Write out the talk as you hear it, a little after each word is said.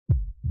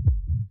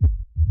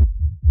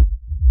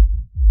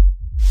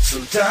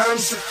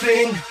Sometimes I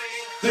think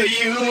the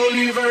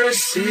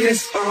universe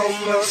is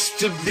almost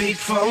too big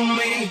for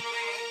me.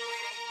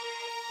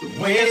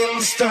 When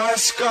the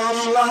stars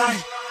come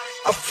light,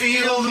 I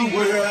feel the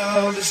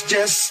world is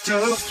just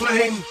a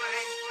flame.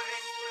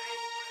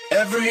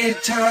 Every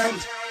time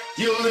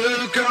you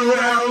look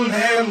around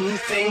and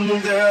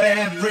think that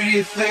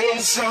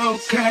everything's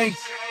okay,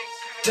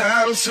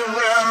 time's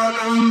around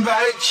and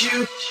bite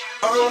you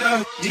on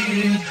the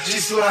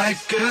digits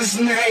like a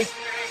snake.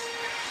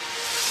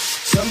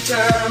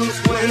 Sometimes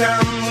when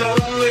I'm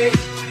lonely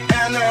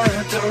and I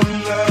don't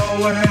know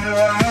where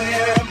I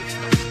am,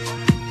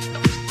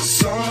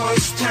 so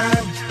much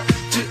time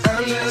to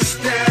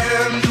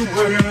understand the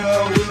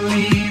world we're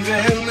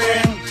living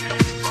in.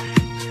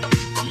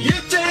 You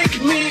take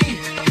me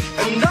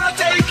and I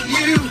take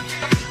you,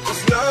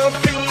 there's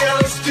nothing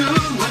else to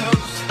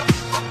lose.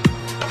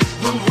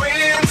 The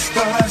wind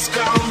stars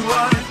come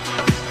right,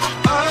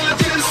 I'll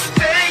just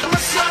take my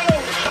soul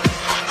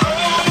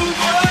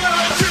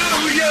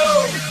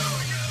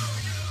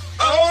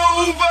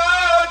over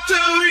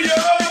to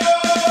you,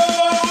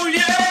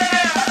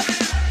 yeah,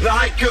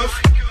 like a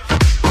flame,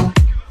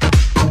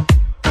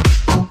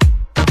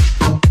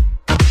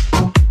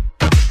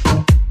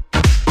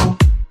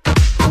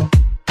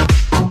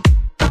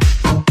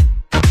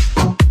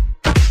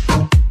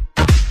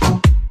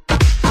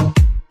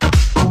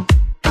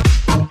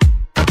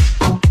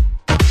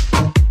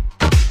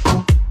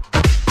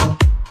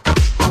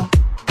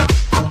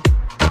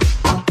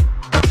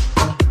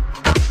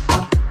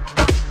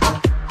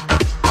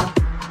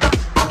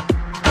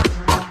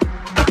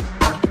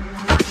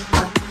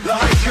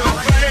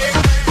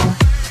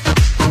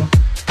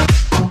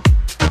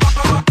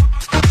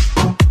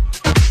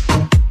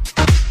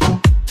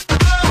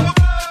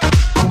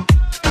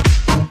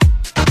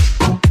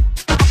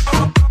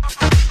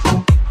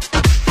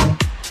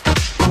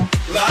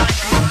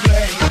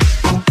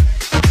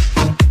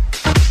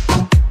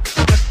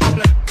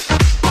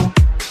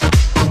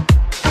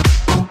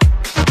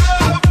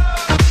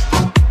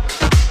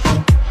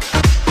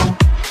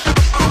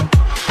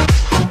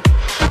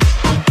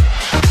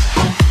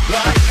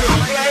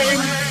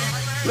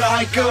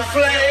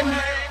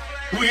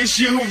 wish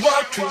you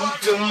walked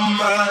into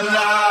my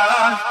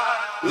life.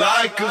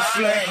 Like a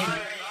flame,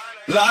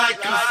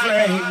 like a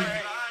flame,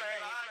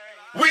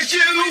 wish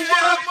you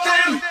walked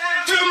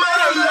into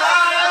my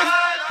life.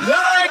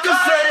 Like a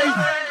flame,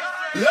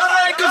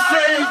 like a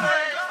flame,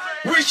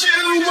 wish you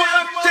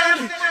walked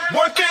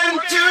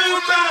into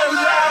my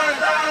life.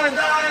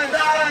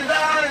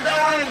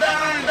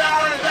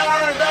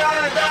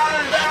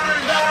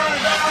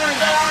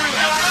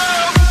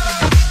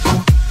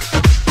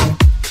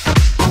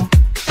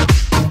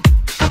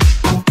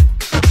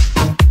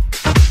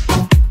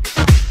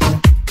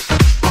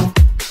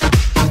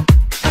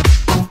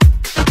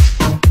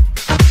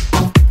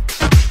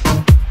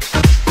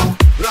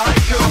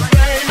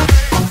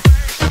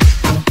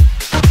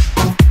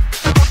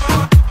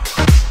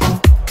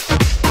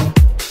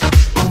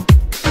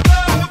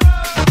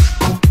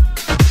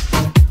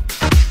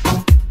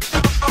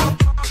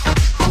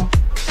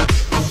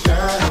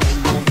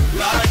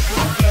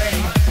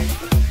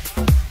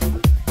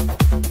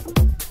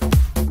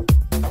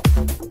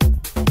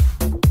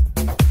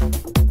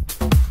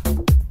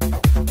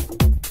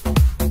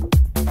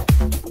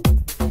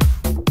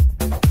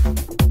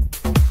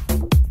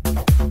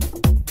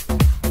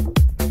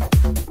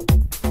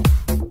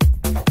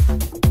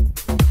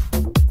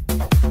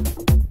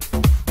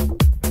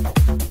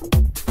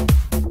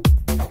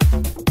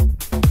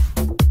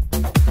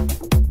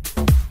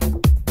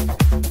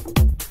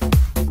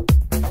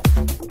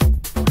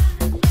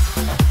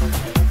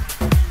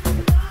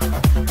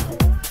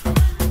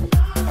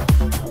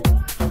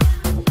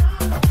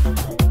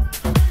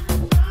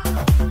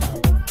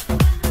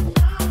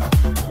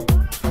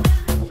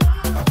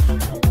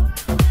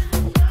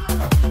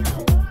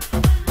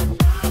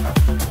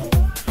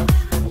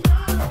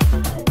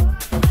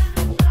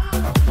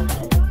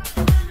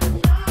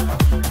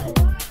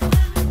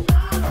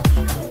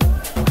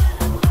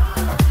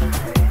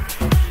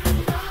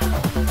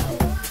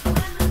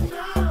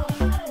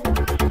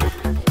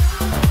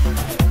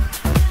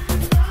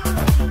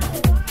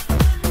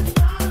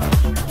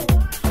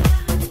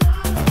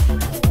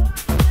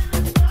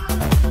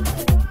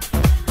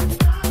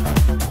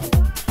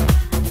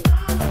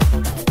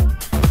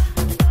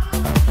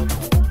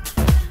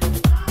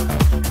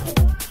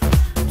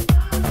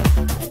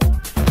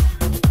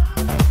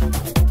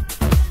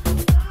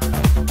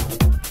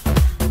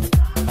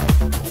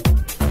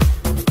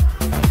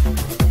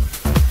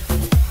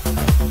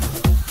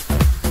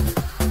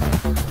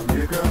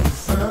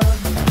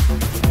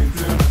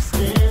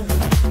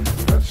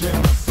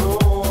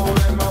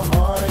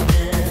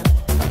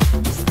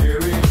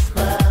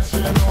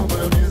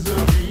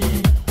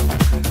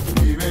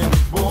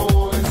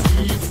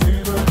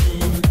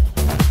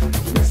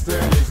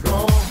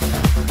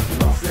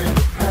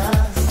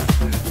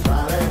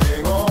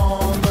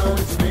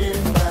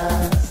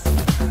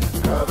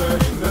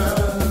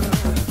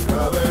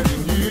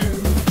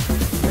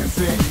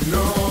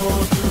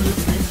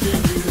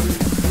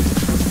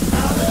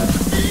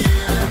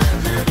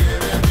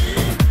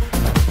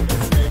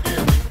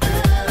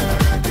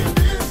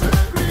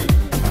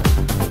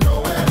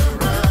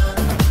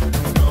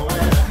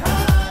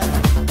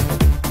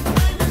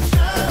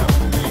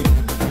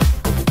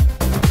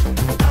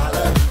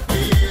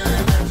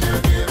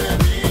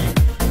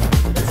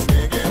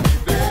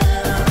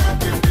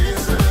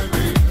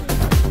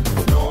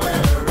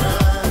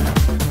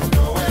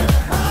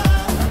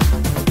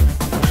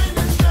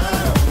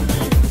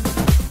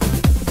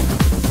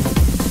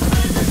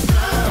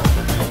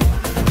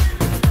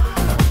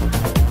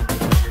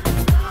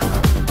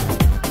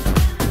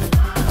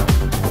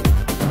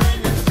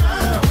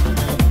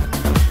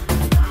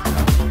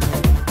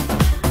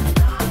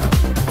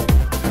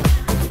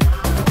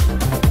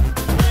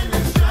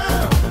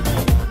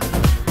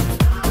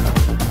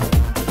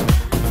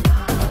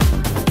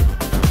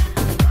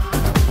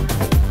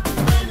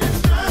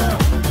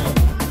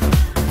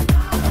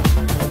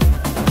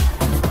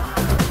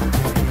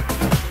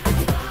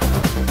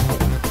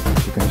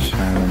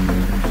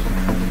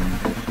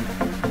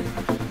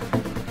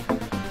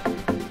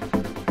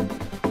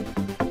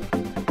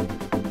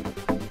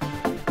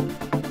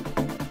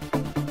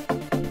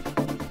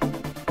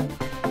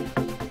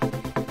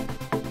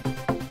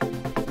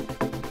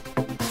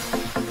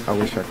 I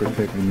wish I could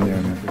take me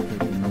in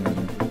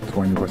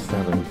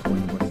 24/7,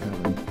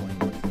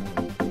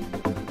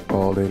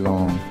 all day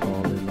long.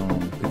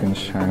 You can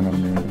shine on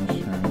me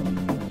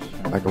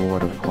like a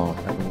waterfall.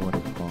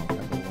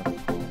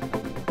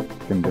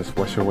 You can just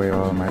wash away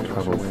all my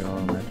troubles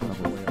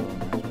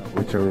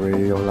with your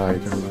ray of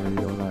light.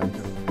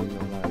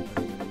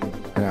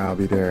 And I'll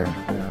be there,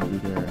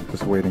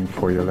 just waiting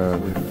for your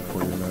love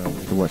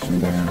to watch me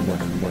down.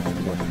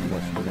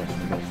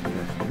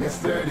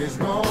 Yesterday's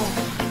gone,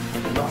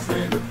 lost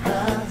in the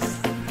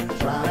past.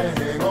 Try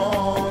to hang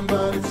on,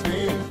 but it's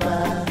fading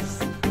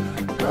fast.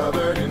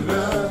 Covered in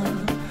love,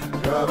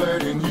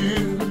 covered in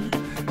you.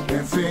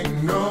 Can't say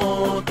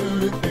no to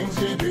the things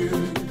you do.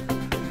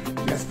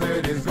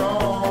 Yesterday's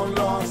gone,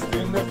 lost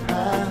in the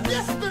past.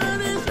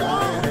 Yesterday's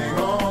gone, hang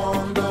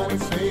on, but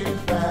it's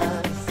fading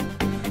fast.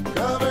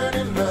 Covered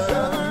in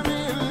love,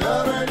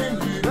 covered in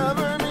you.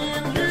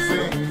 Can't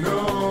say no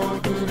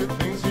to the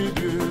things you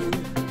do.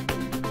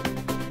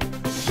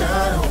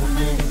 Shine on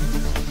me.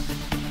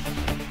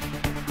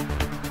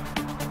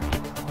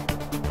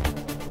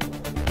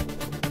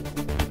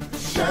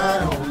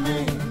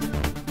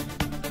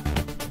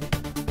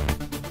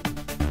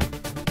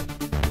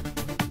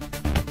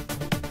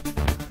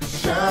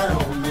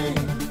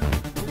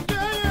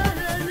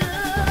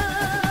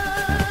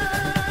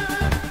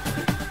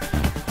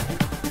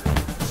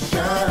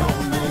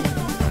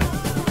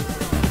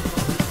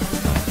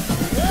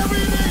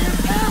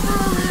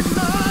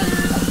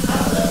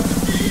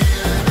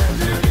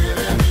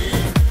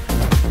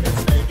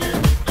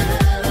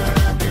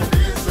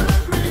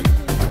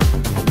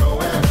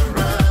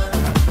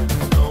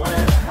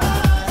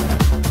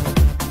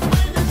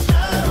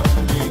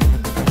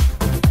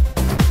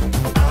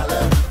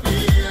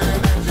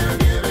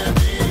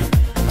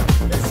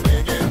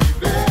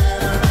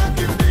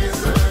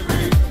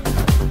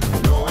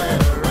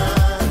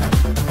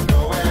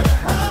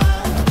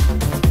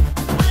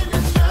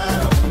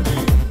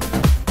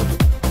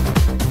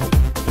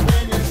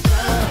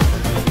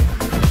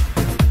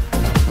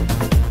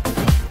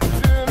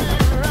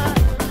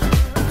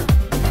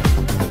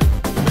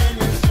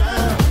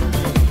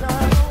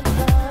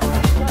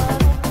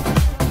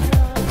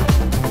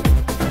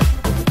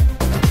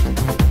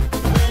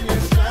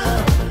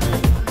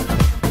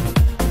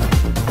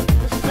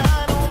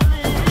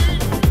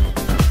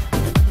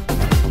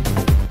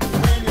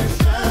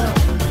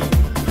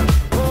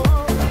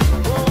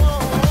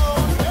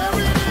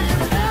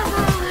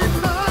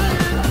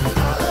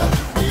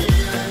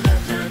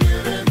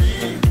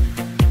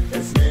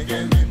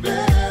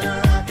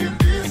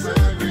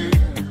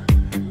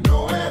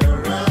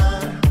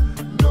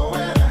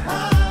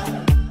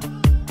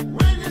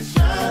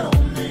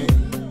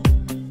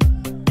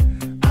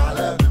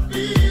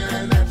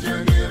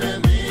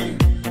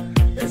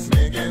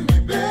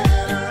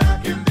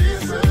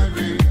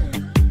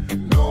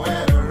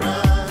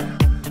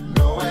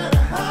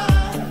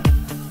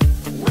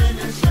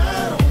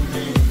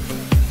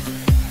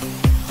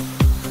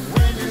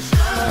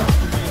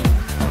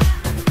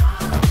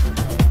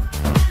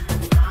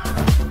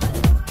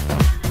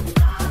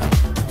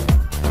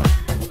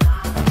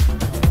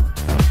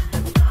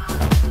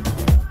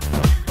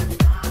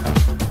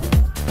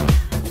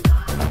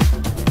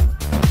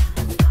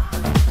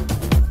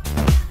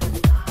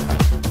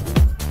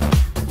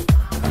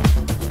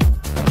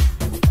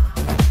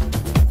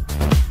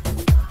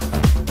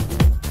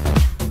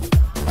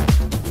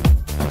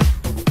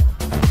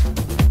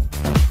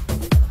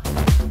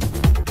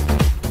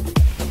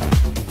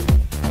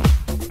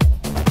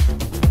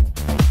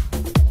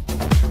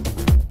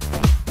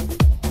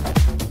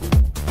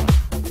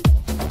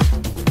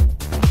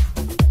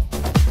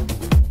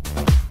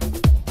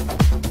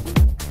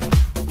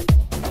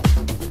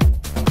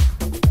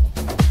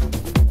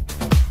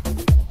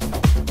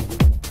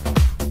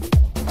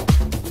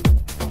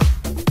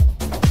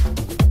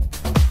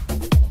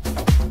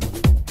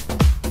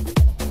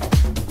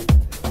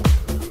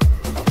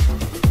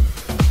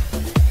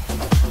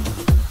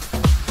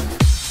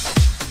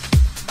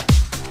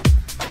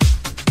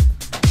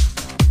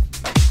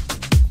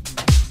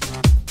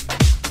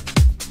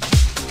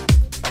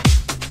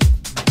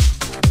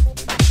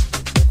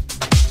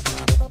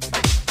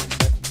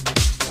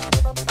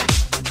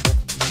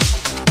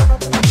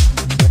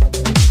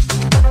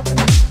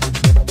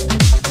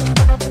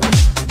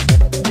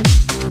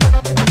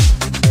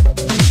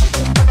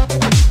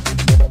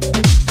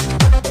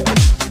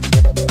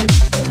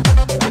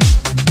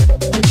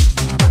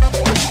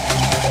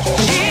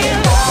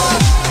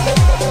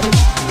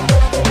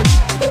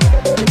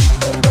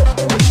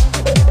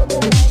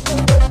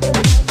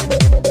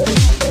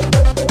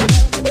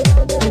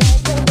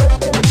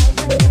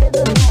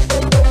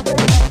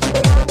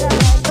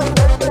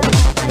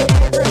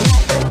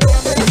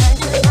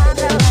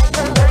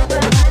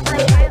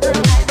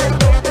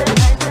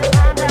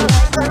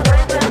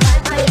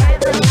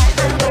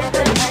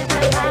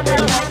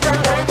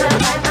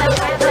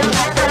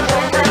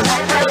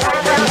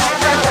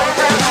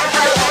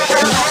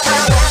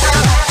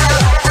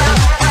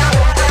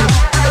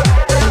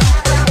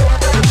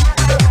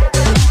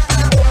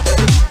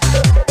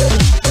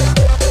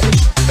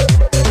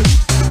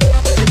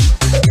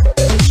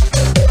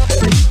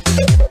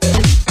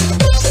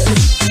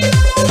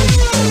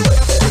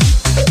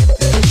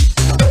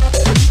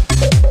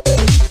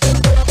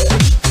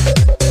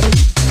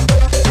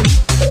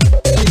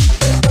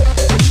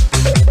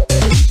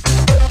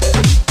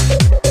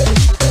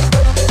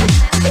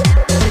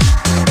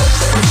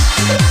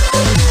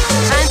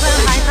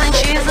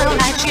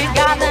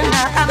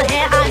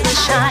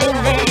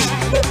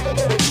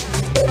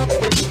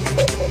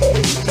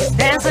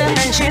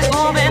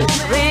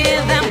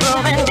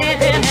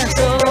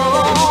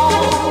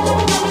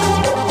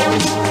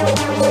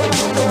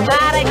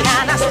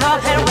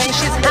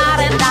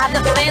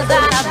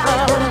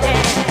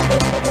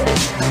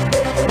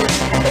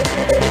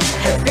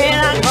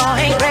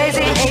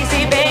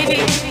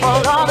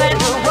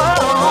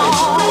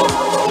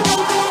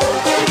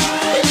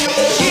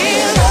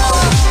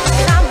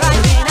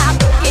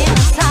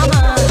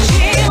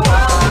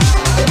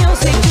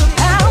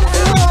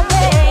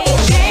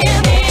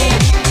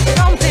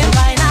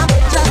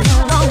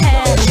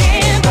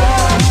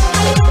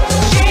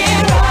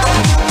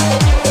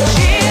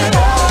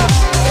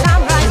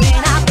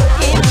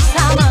 In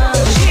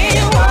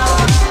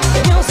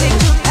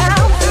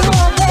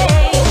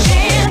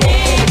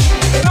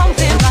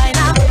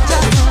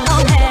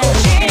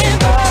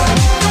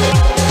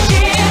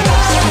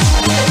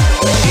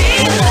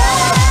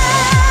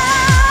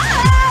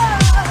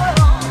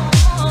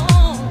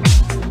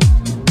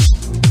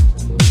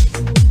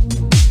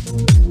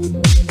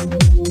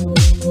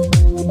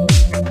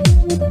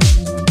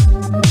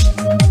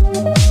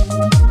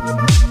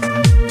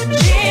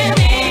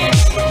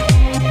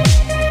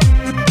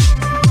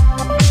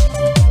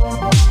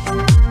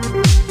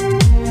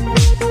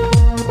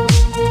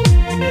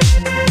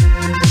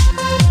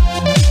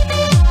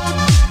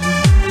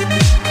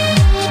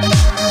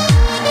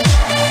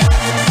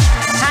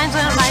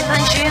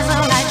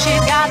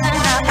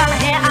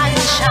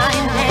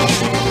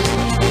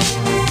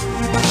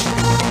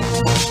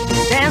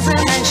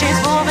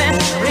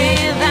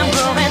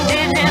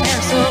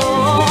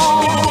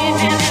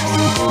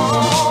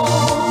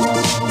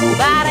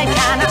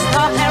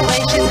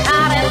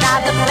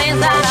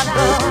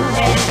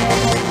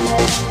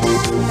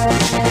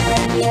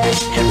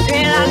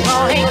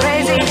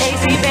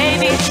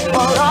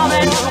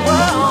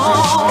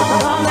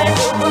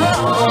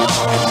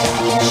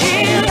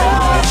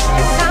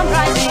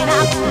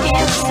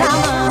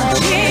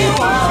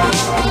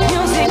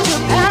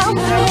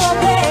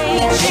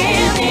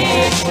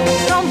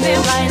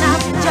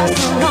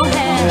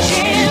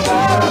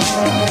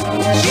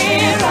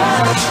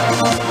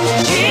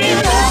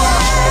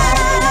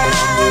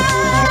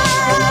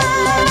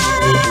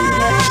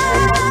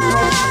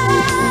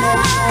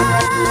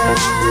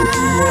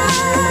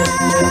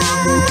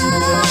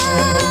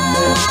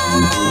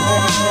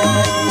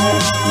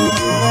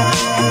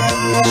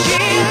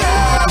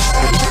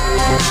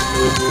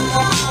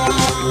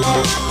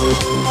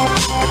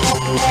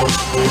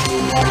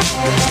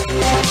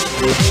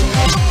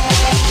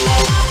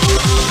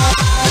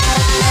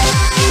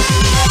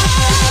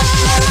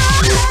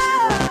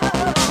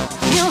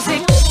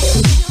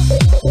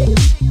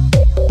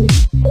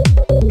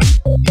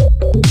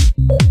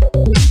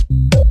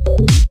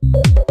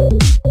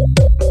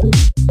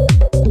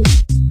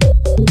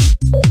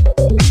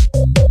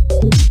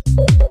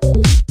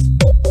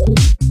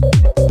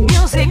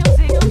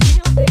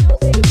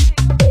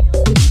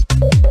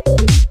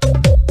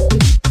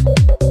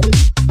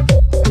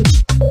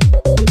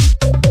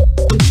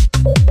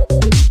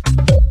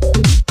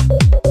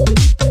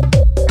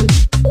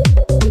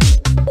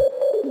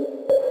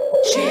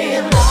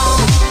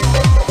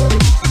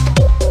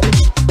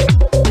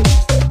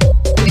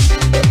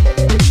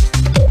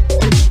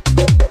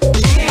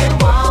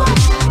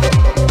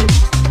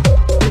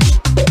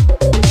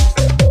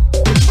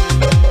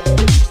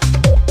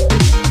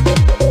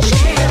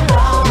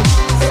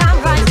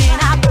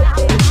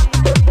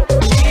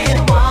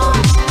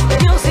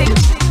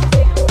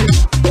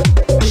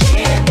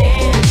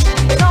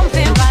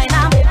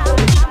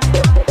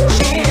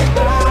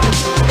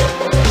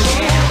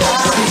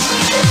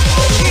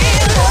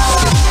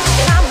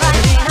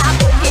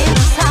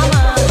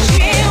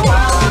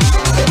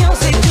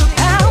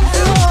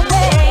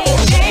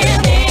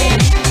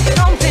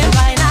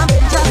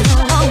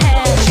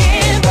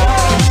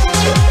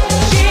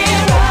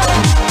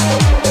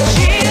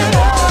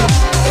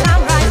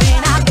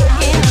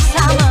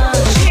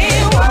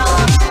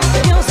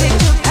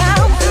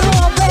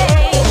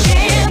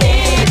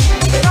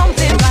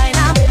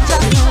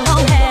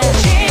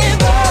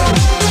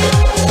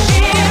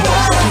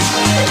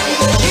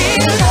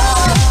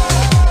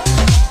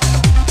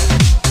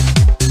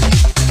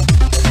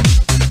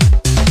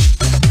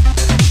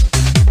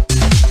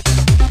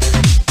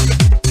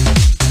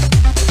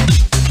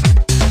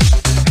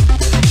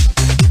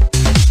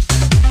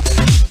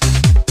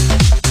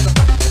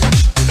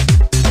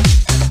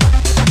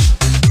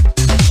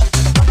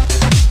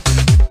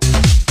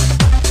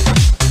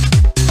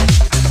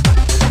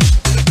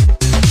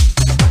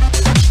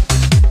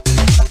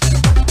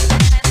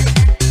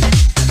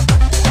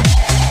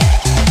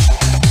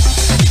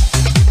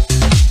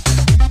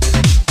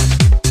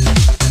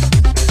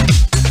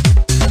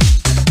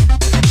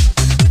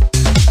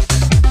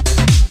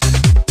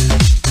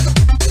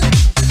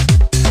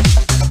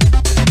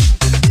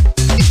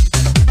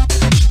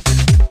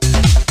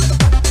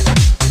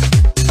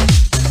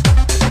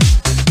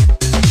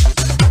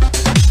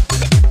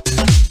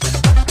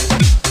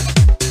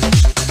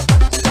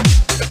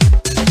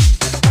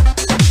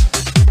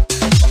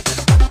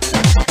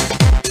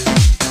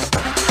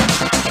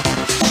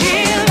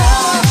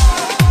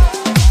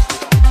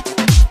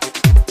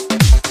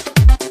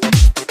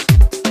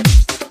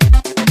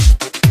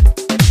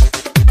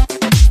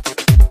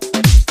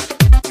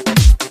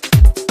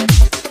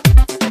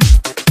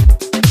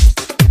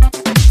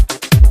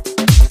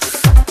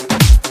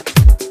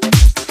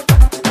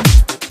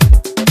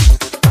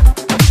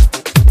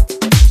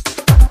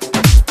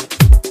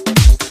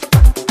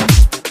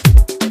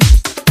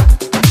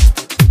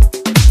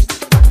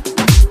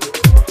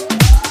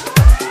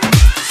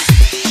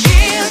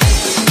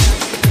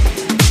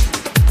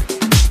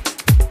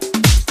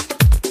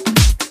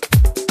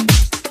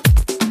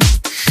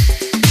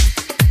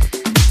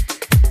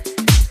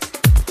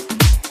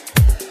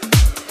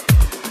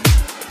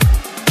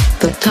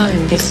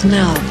is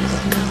now.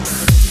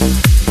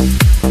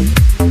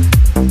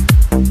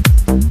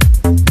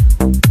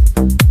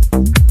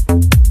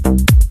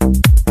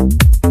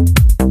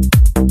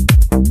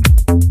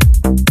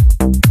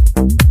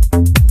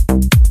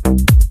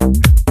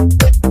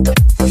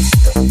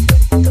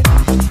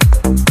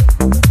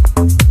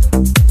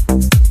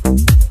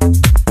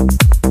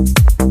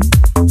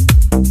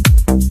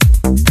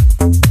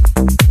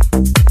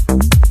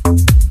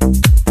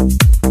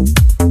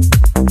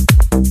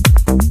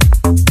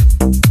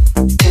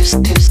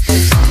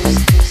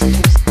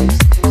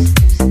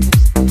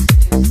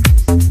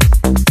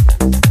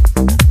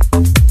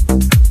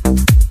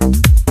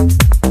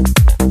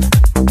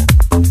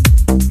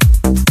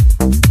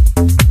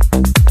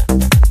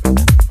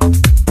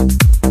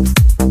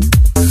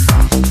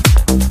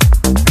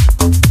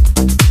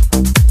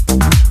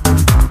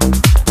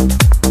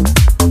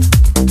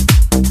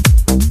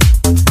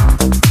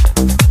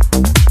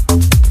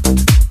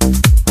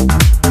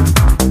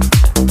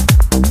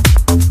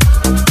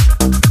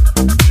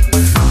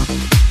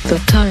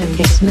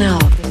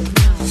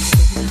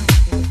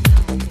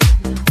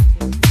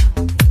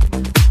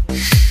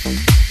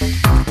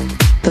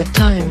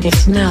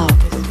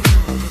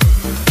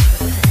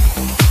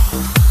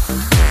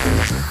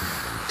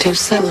 To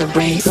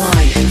celebrate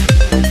life.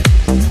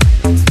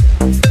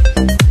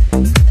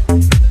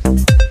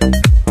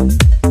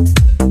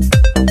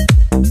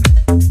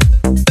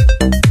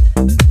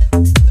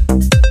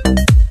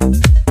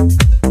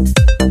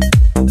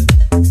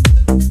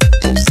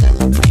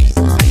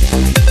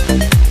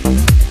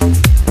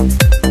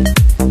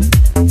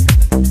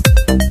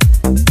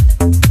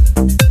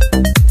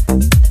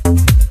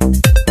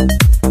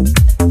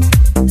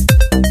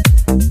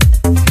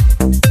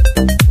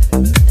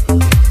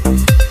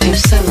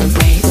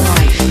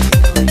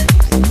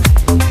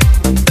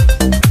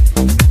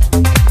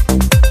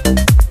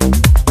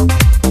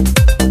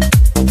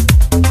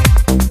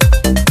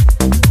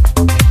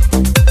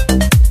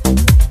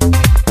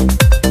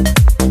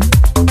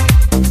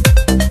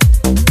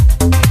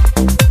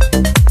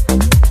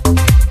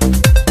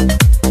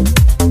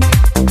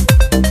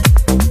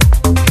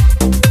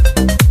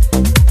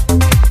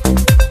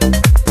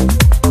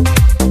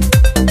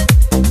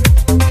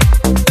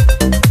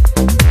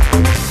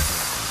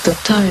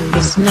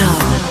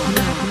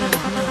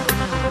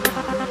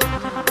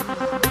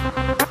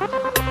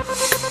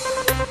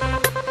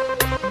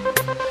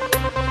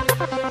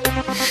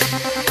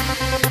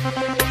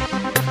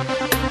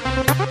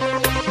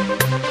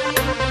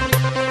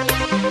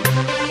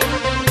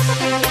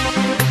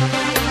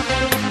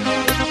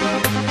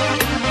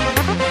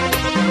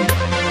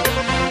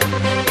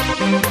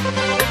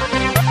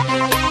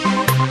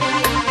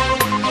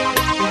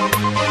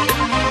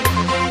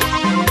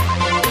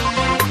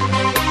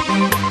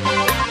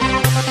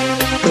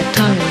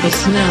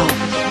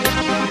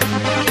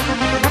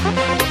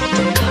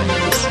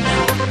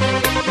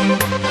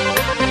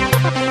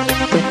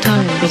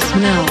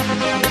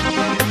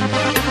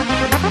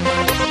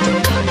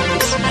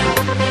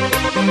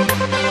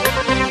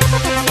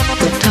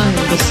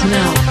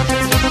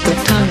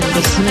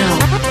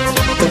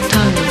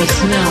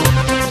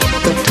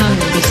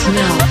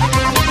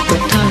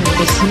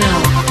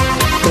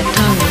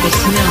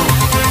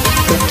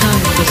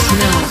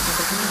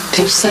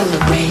 To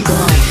celebrate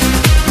life.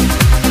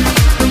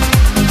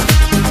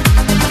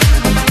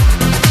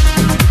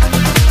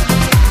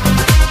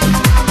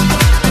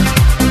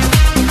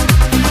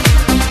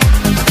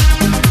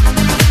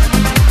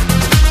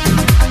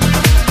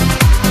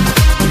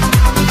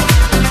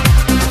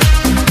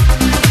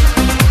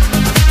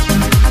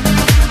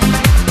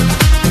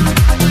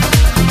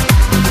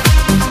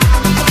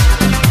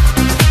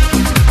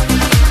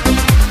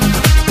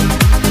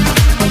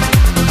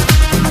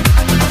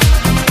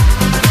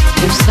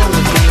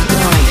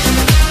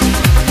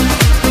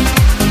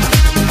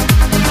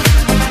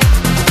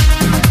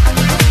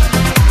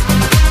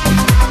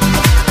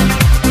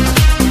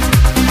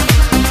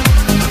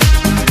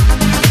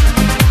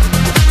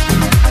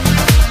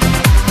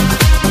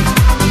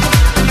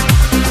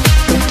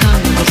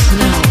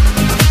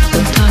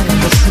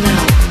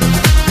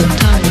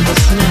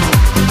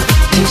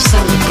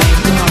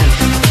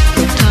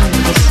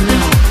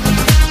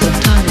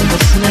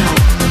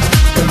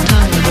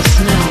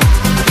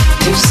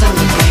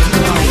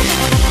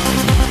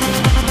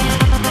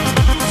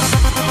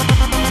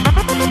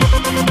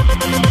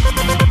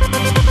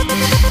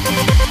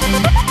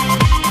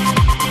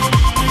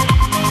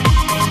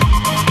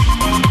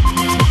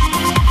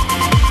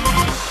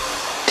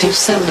 To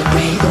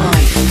celebrate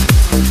life.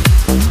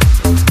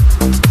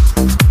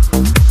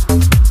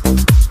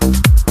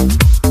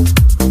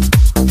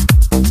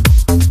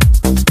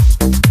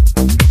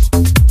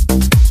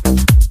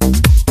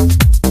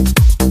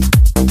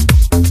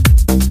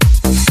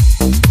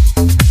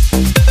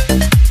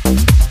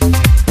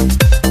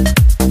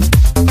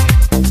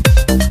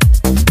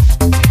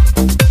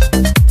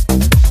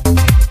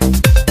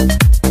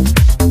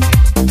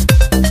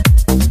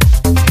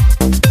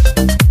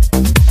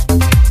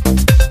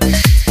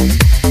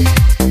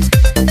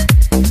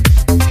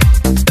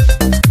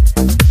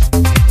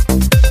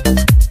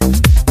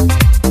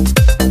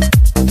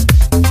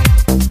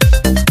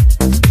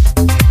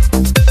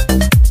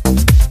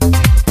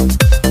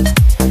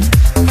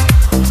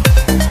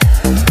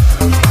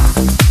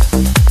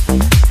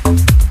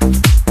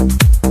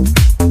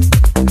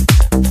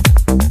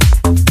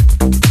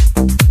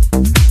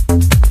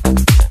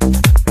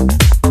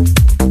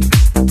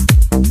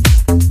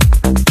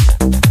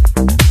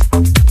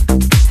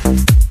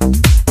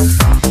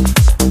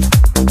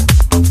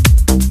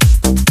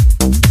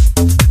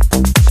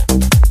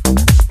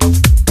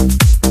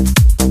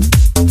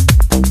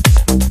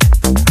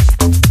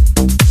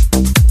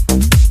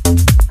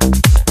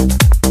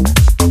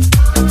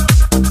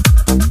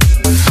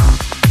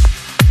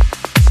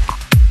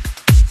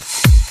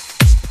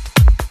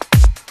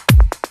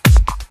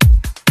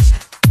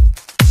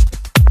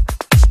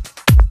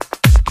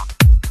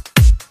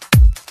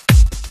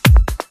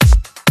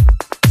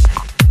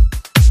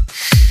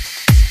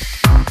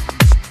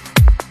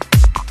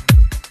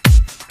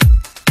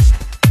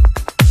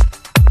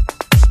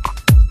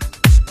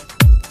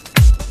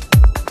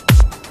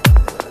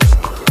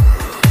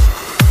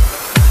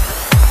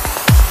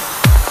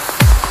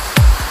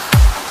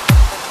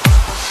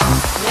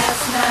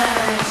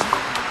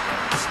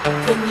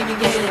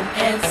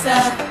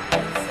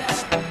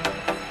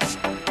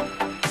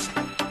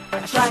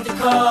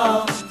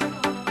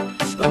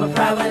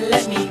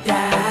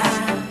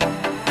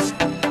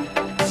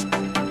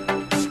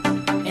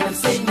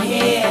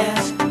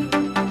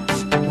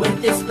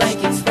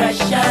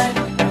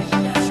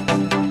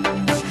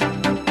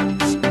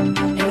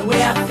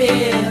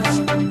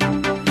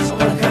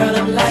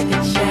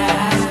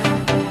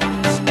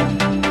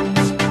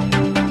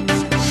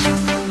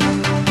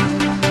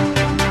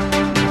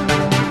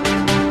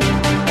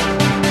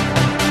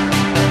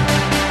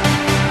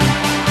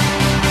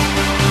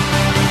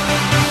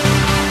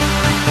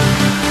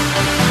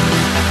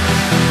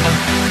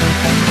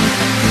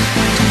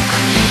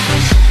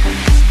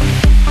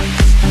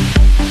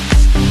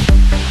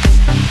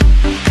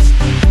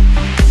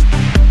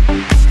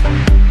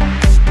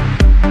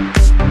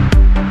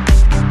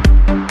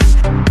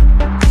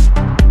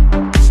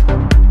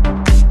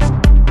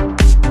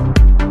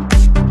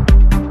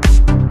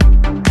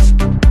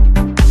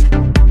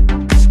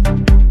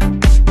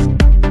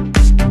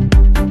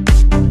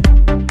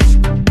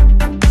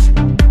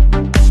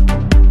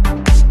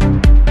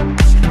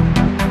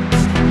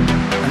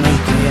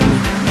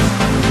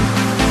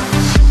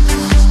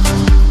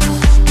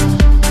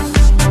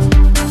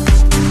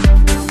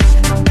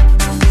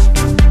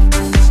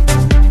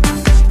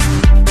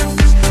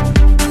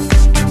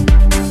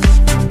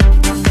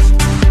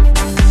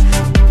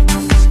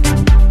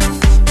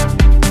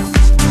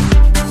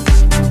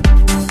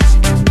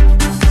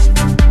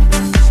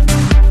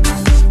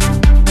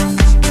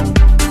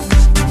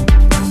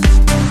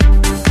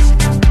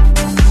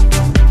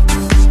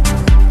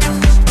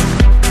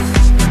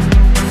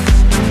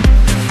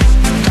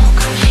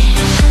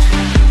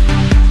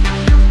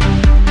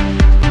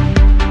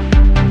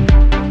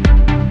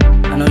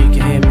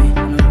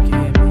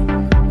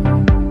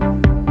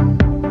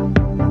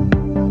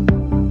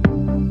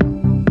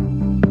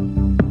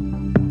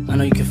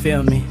 know you can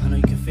feel me. I know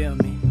you can feel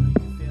me.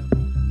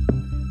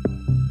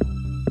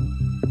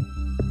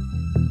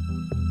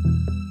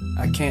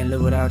 I can't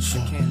live without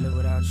you. Can't live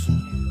without you.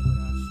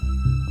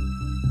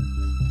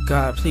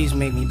 God, please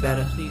make me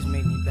better. Please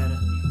make me better.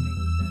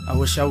 I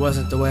wish I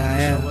wasn't the way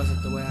I am.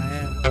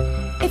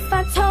 If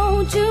I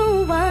told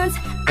you once,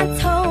 I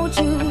told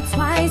you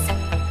twice.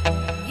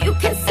 You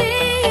can see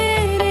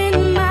it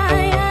in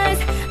my eyes.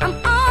 I'm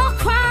all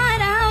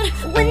cried out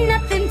with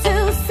nothing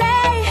to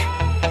say.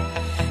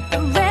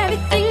 You're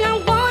everything I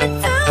wanted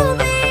to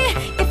be.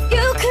 If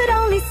you could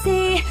only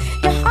see,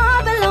 your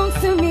heart belongs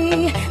to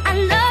me. I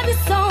love you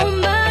so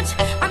much,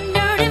 I'm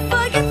yearning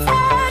for your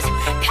touch.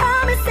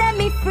 Come and set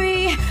me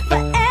free,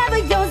 forever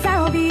yours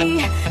I'll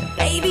be.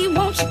 Baby,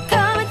 won't you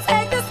come and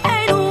take this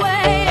pain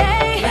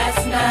away?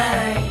 Last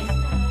night,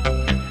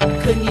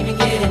 couldn't even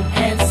get an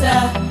answer.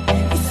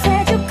 You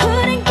said you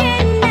couldn't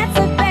get an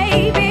answer,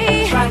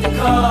 baby. Tried to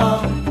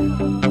call,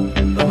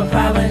 but my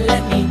pride wouldn't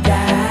let me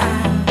die.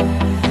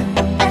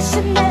 That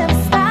should never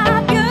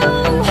stop you.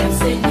 I'm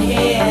sitting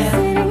here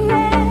Sitting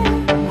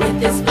there, with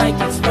this blank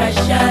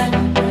expression.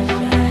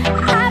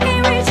 I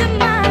can't reach your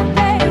mind,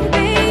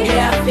 baby.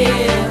 Yeah, I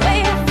feel The way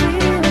I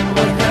feel.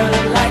 what a girl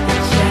look like a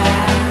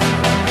child.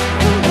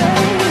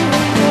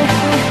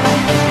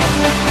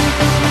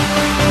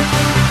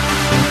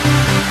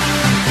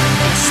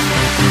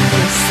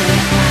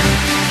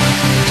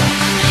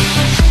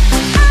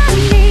 I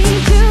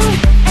need you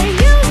and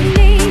you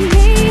need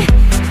me.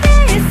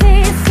 This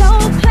is so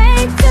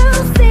plain to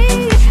see,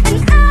 and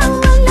I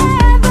will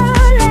never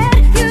let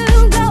you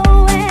go.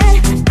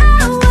 And I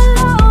will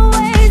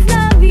always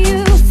love you,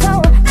 so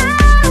I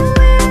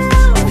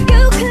will. If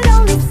you could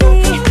only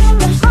see,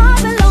 your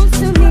heart belongs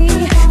to me.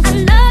 I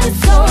love you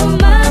so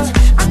much,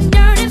 I'm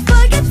yearning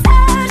for your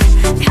touch.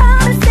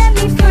 Come and set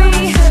me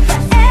free,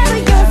 forever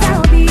yours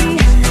I'll be.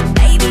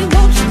 Baby,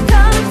 won't you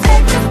come and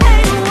take the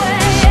pain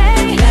away?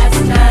 Last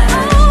night,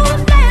 Oh,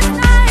 last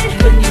night,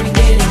 couldn't even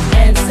get an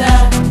answer.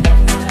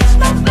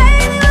 but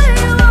baby, what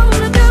do you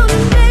wanna do to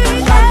me?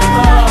 Tried to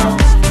call,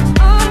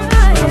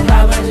 Alright, but my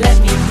pride wouldn't let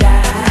me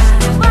die.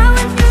 why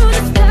would you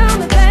just tell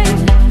me, baby?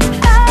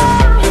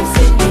 I'm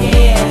sitting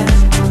here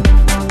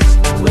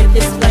with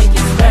this blank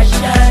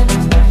expression.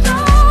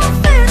 Don't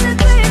feel it,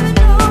 baby,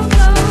 no,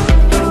 no.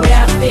 The way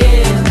I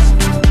feel,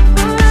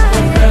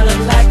 Alright, girl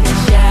look like a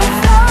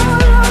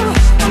child.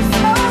 I'm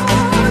so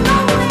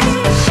lonely.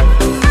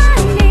 I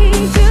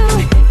need you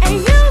and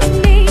you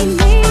need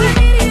me.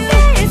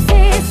 This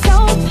is so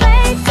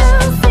plain to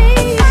see,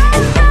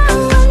 and I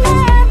will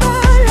never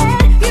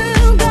let you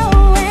go.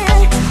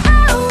 And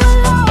I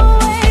will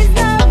always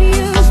love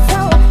you, so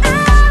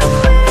I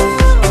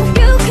will. If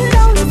you could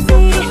only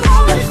see,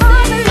 your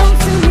heart belongs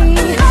to me.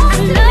 I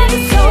love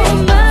you so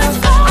much,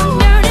 I'm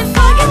yearning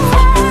for your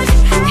touch.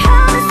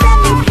 Come and set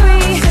me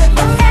free,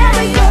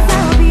 forever yours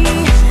I'll be.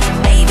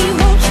 Baby,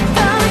 won't you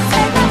come and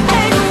take my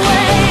pain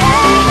away?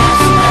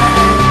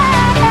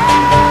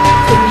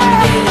 Couldn't even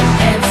get an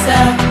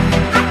answer.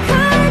 I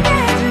couldn't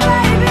get you,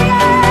 baby.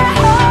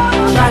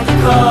 Tried to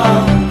call,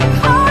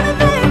 Call me,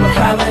 baby. my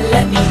pride wouldn't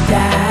let me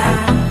die.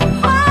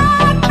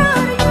 Why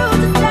couldn't you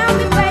just tell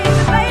me, baby,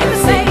 baby,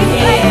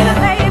 baby,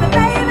 baby,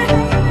 baby?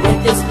 With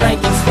this blank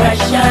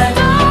expression,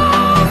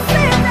 Don't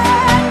feel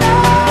that, no.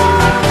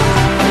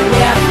 the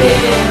way I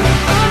feel,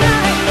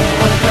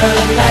 what a girl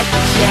look like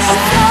a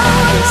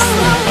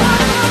child.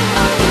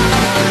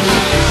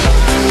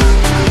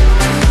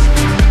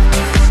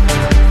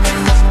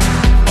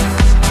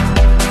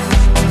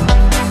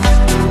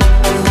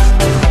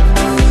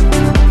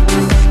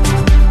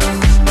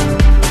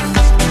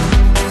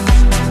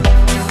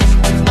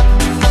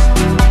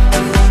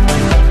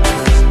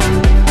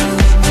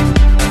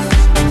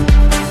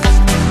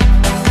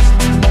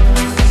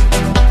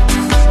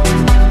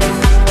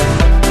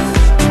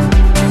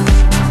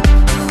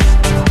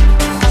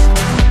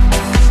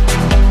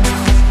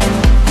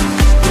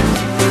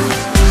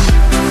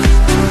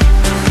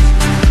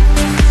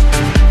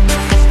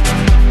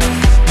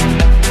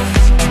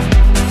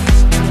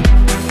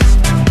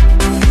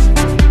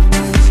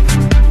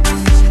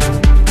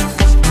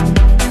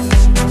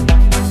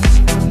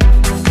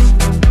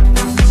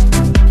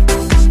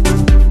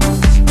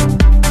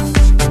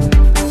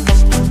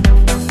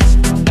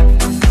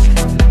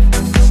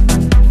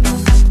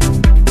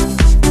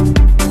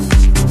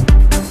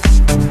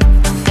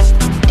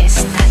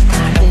 Esta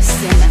tarde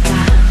se me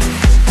va.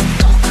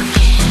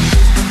 Tócame.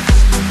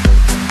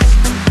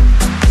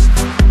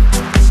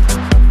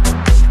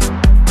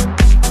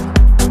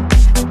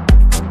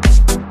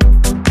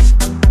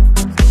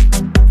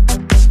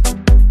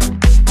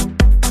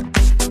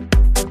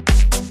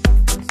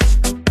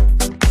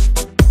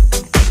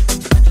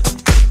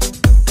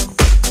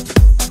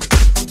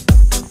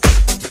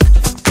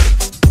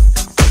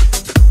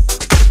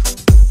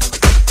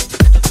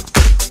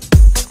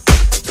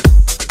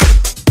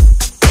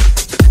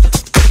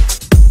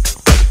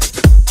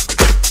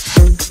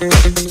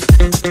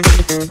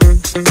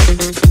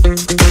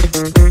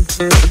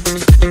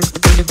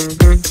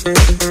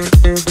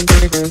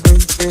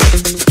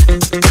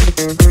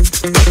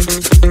 Thank you.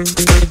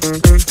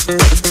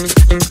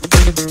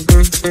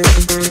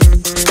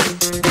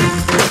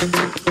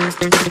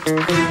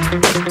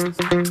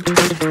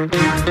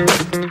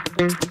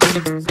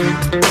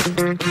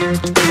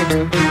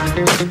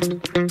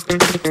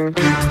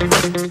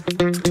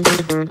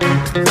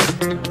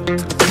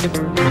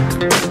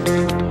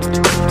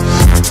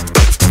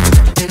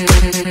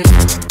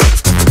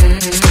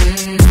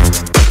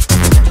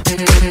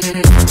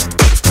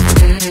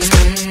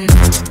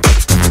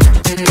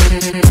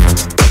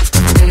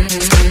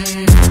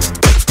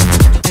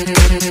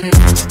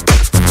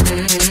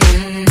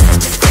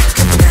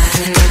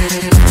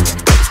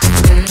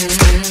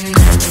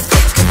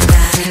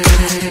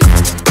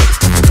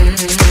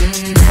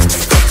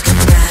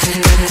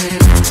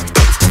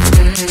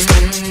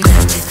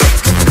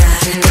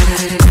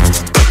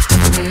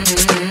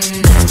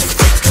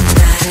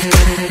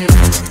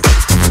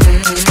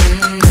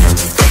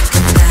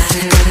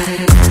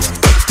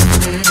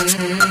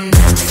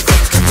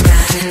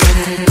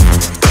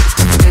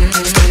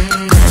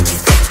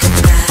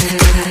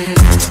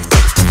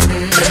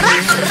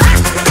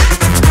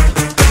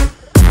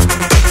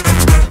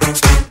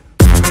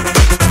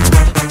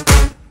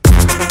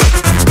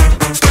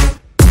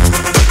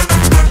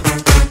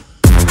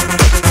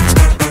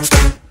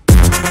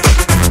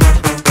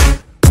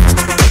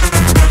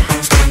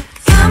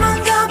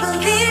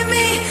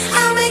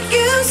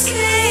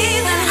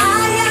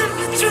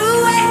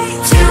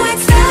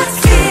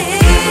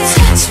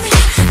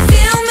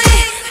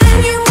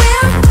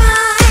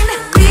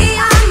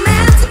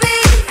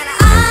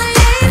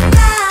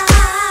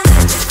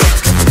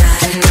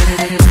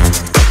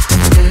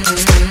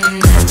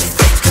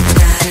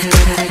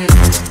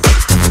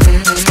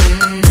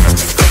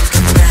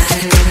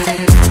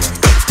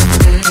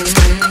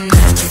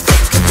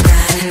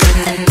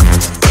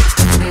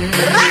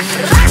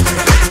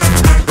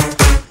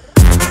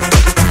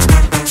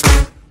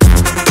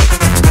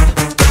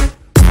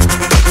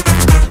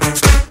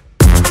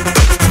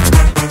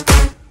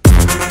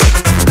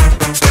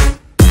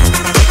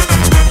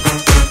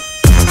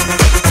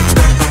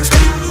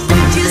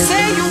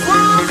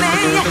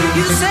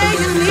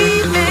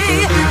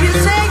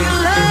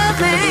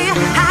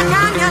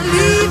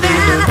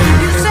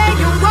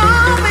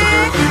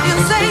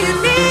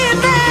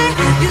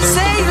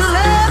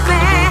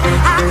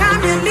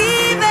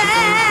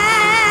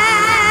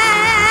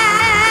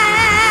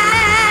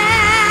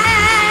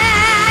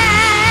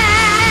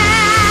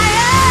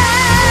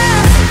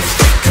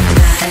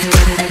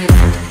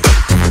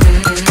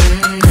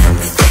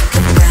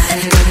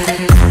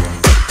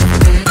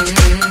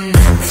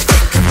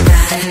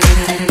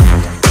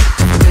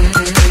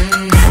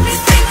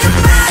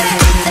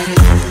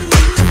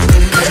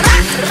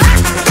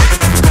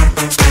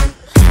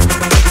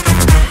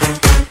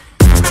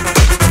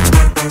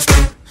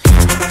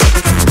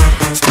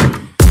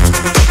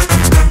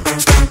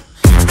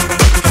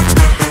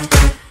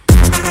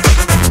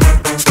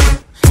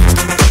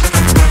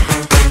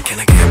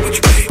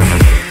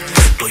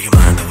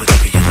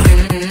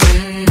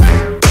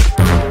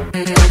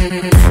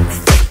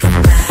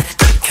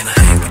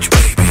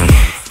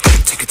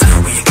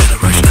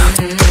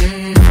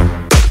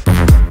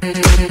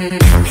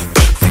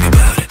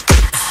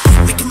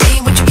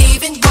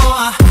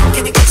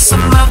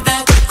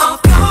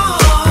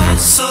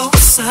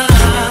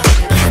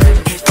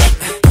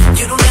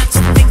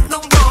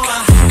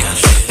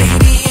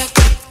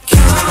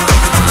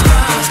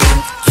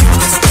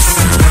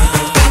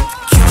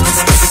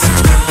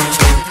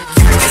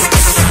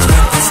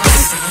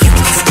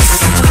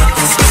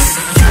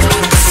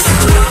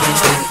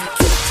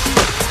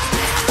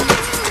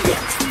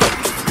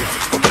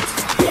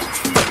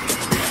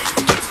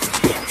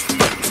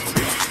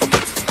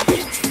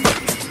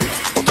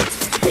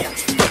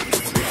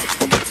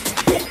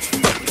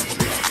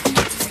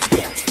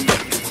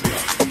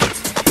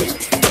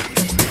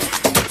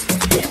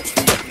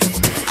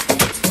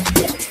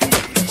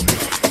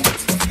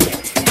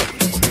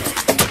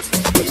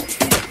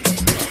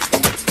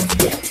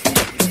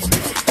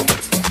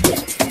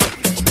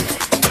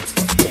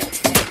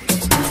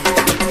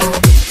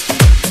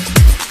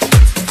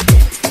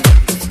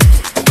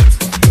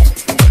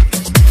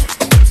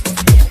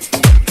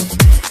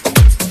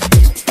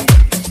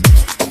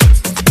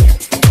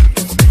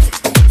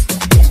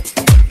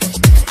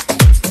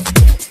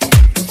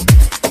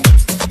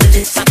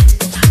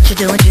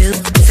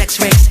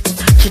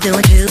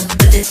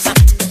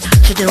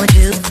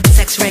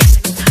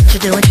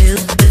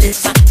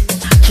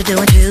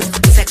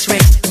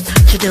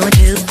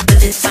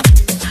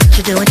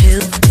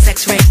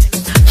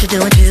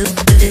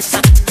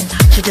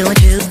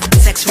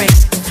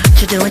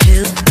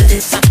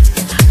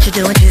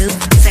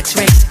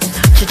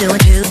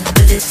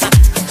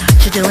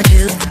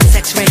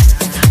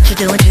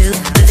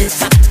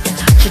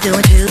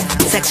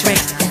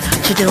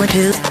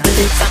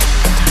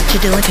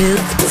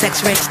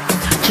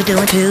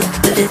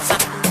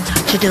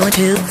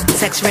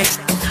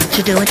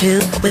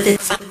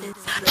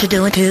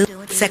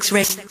 Sex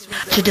race,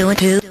 you doing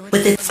too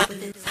with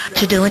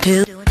it. You doing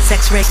too,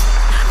 sex race,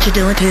 you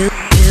doing too.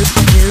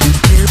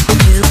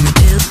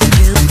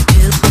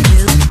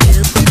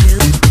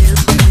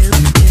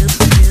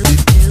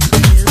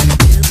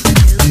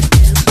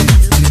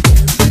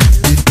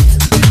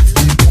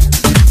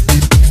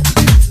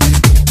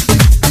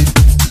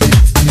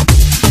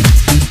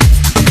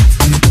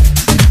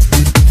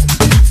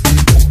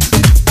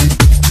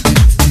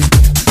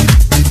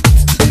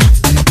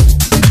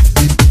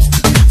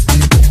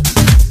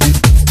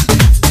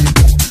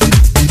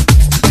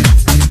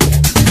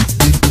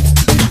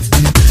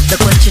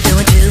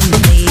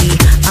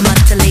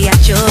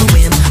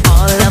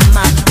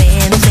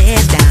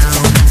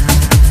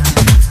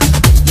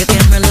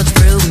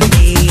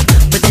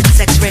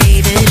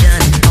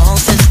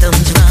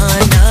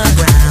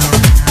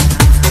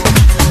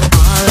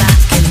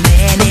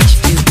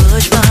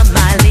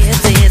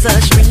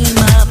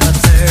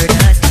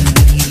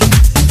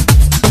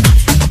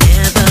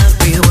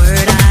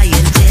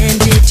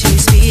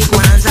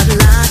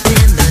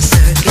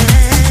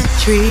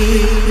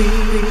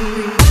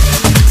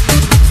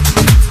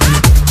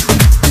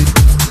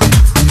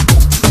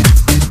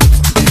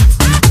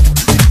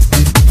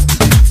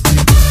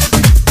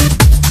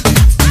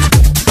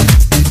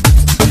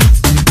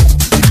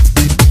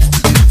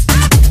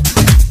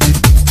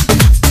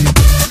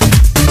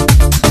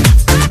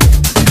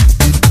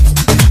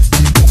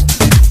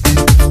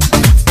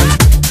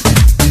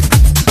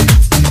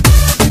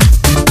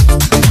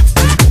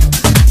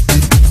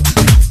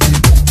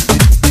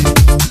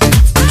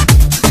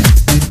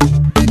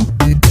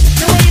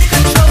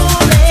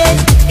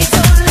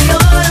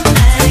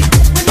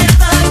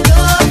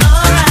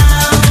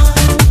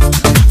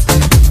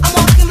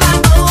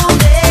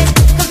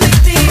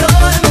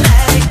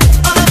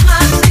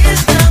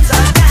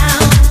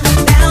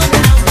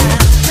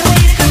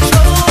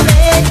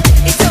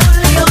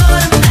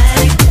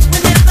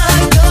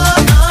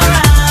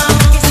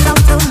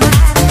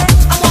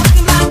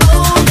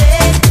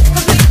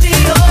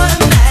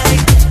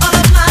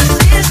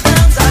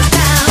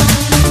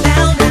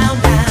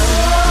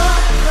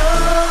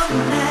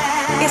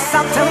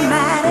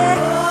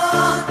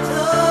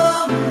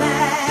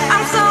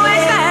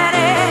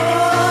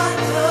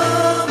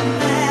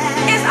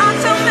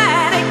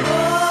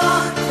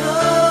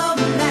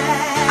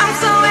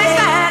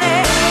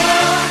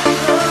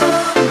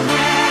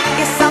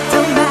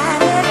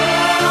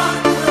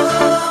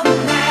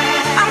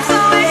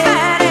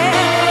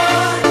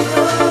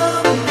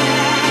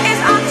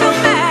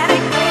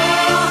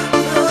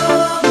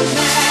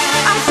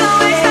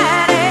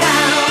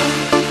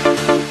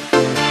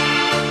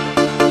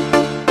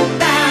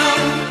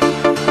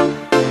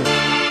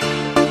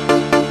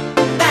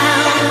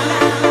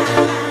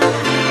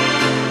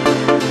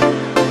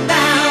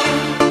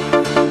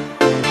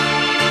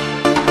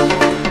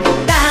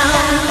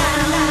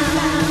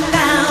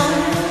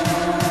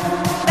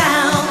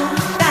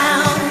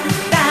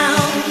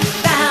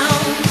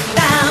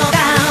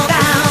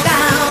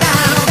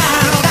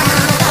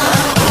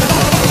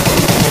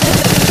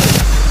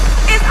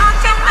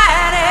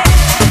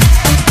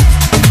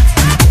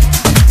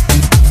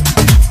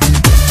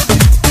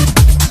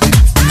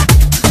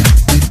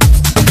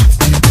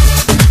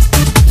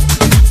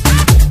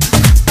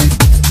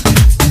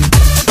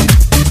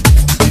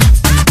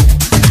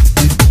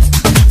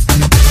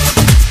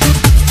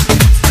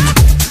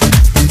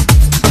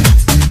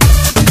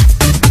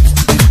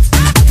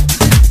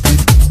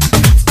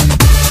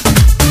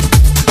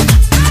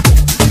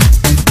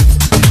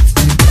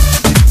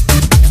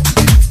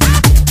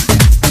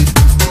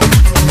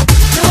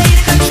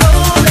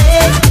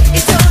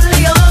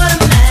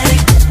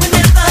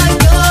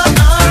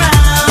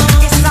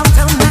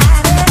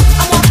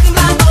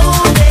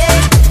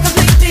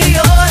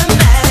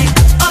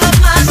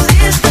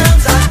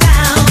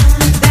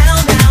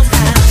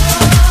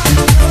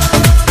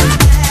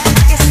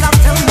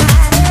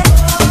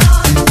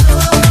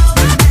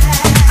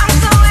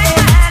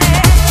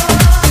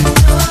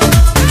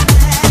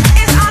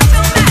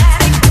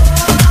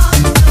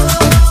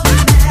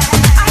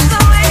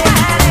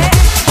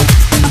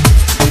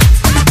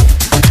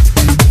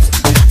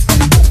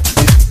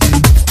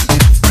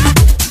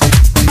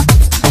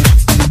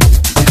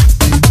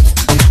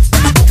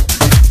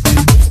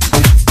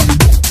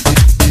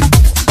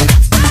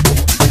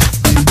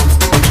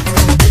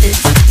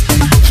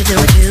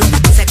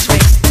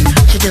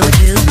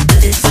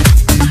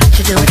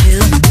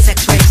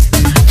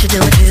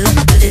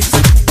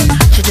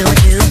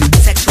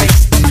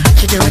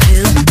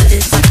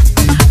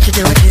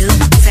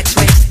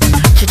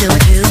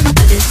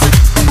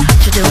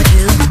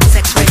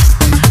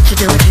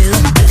 do it too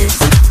with this.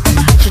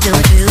 To do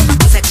it too,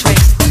 sex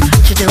race.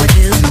 To do it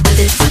too with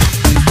this.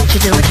 To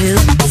do it too,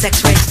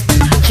 sex race.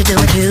 To do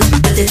it too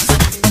with this.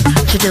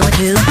 To do it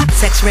too,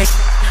 sex race.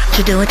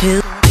 To do it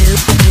too.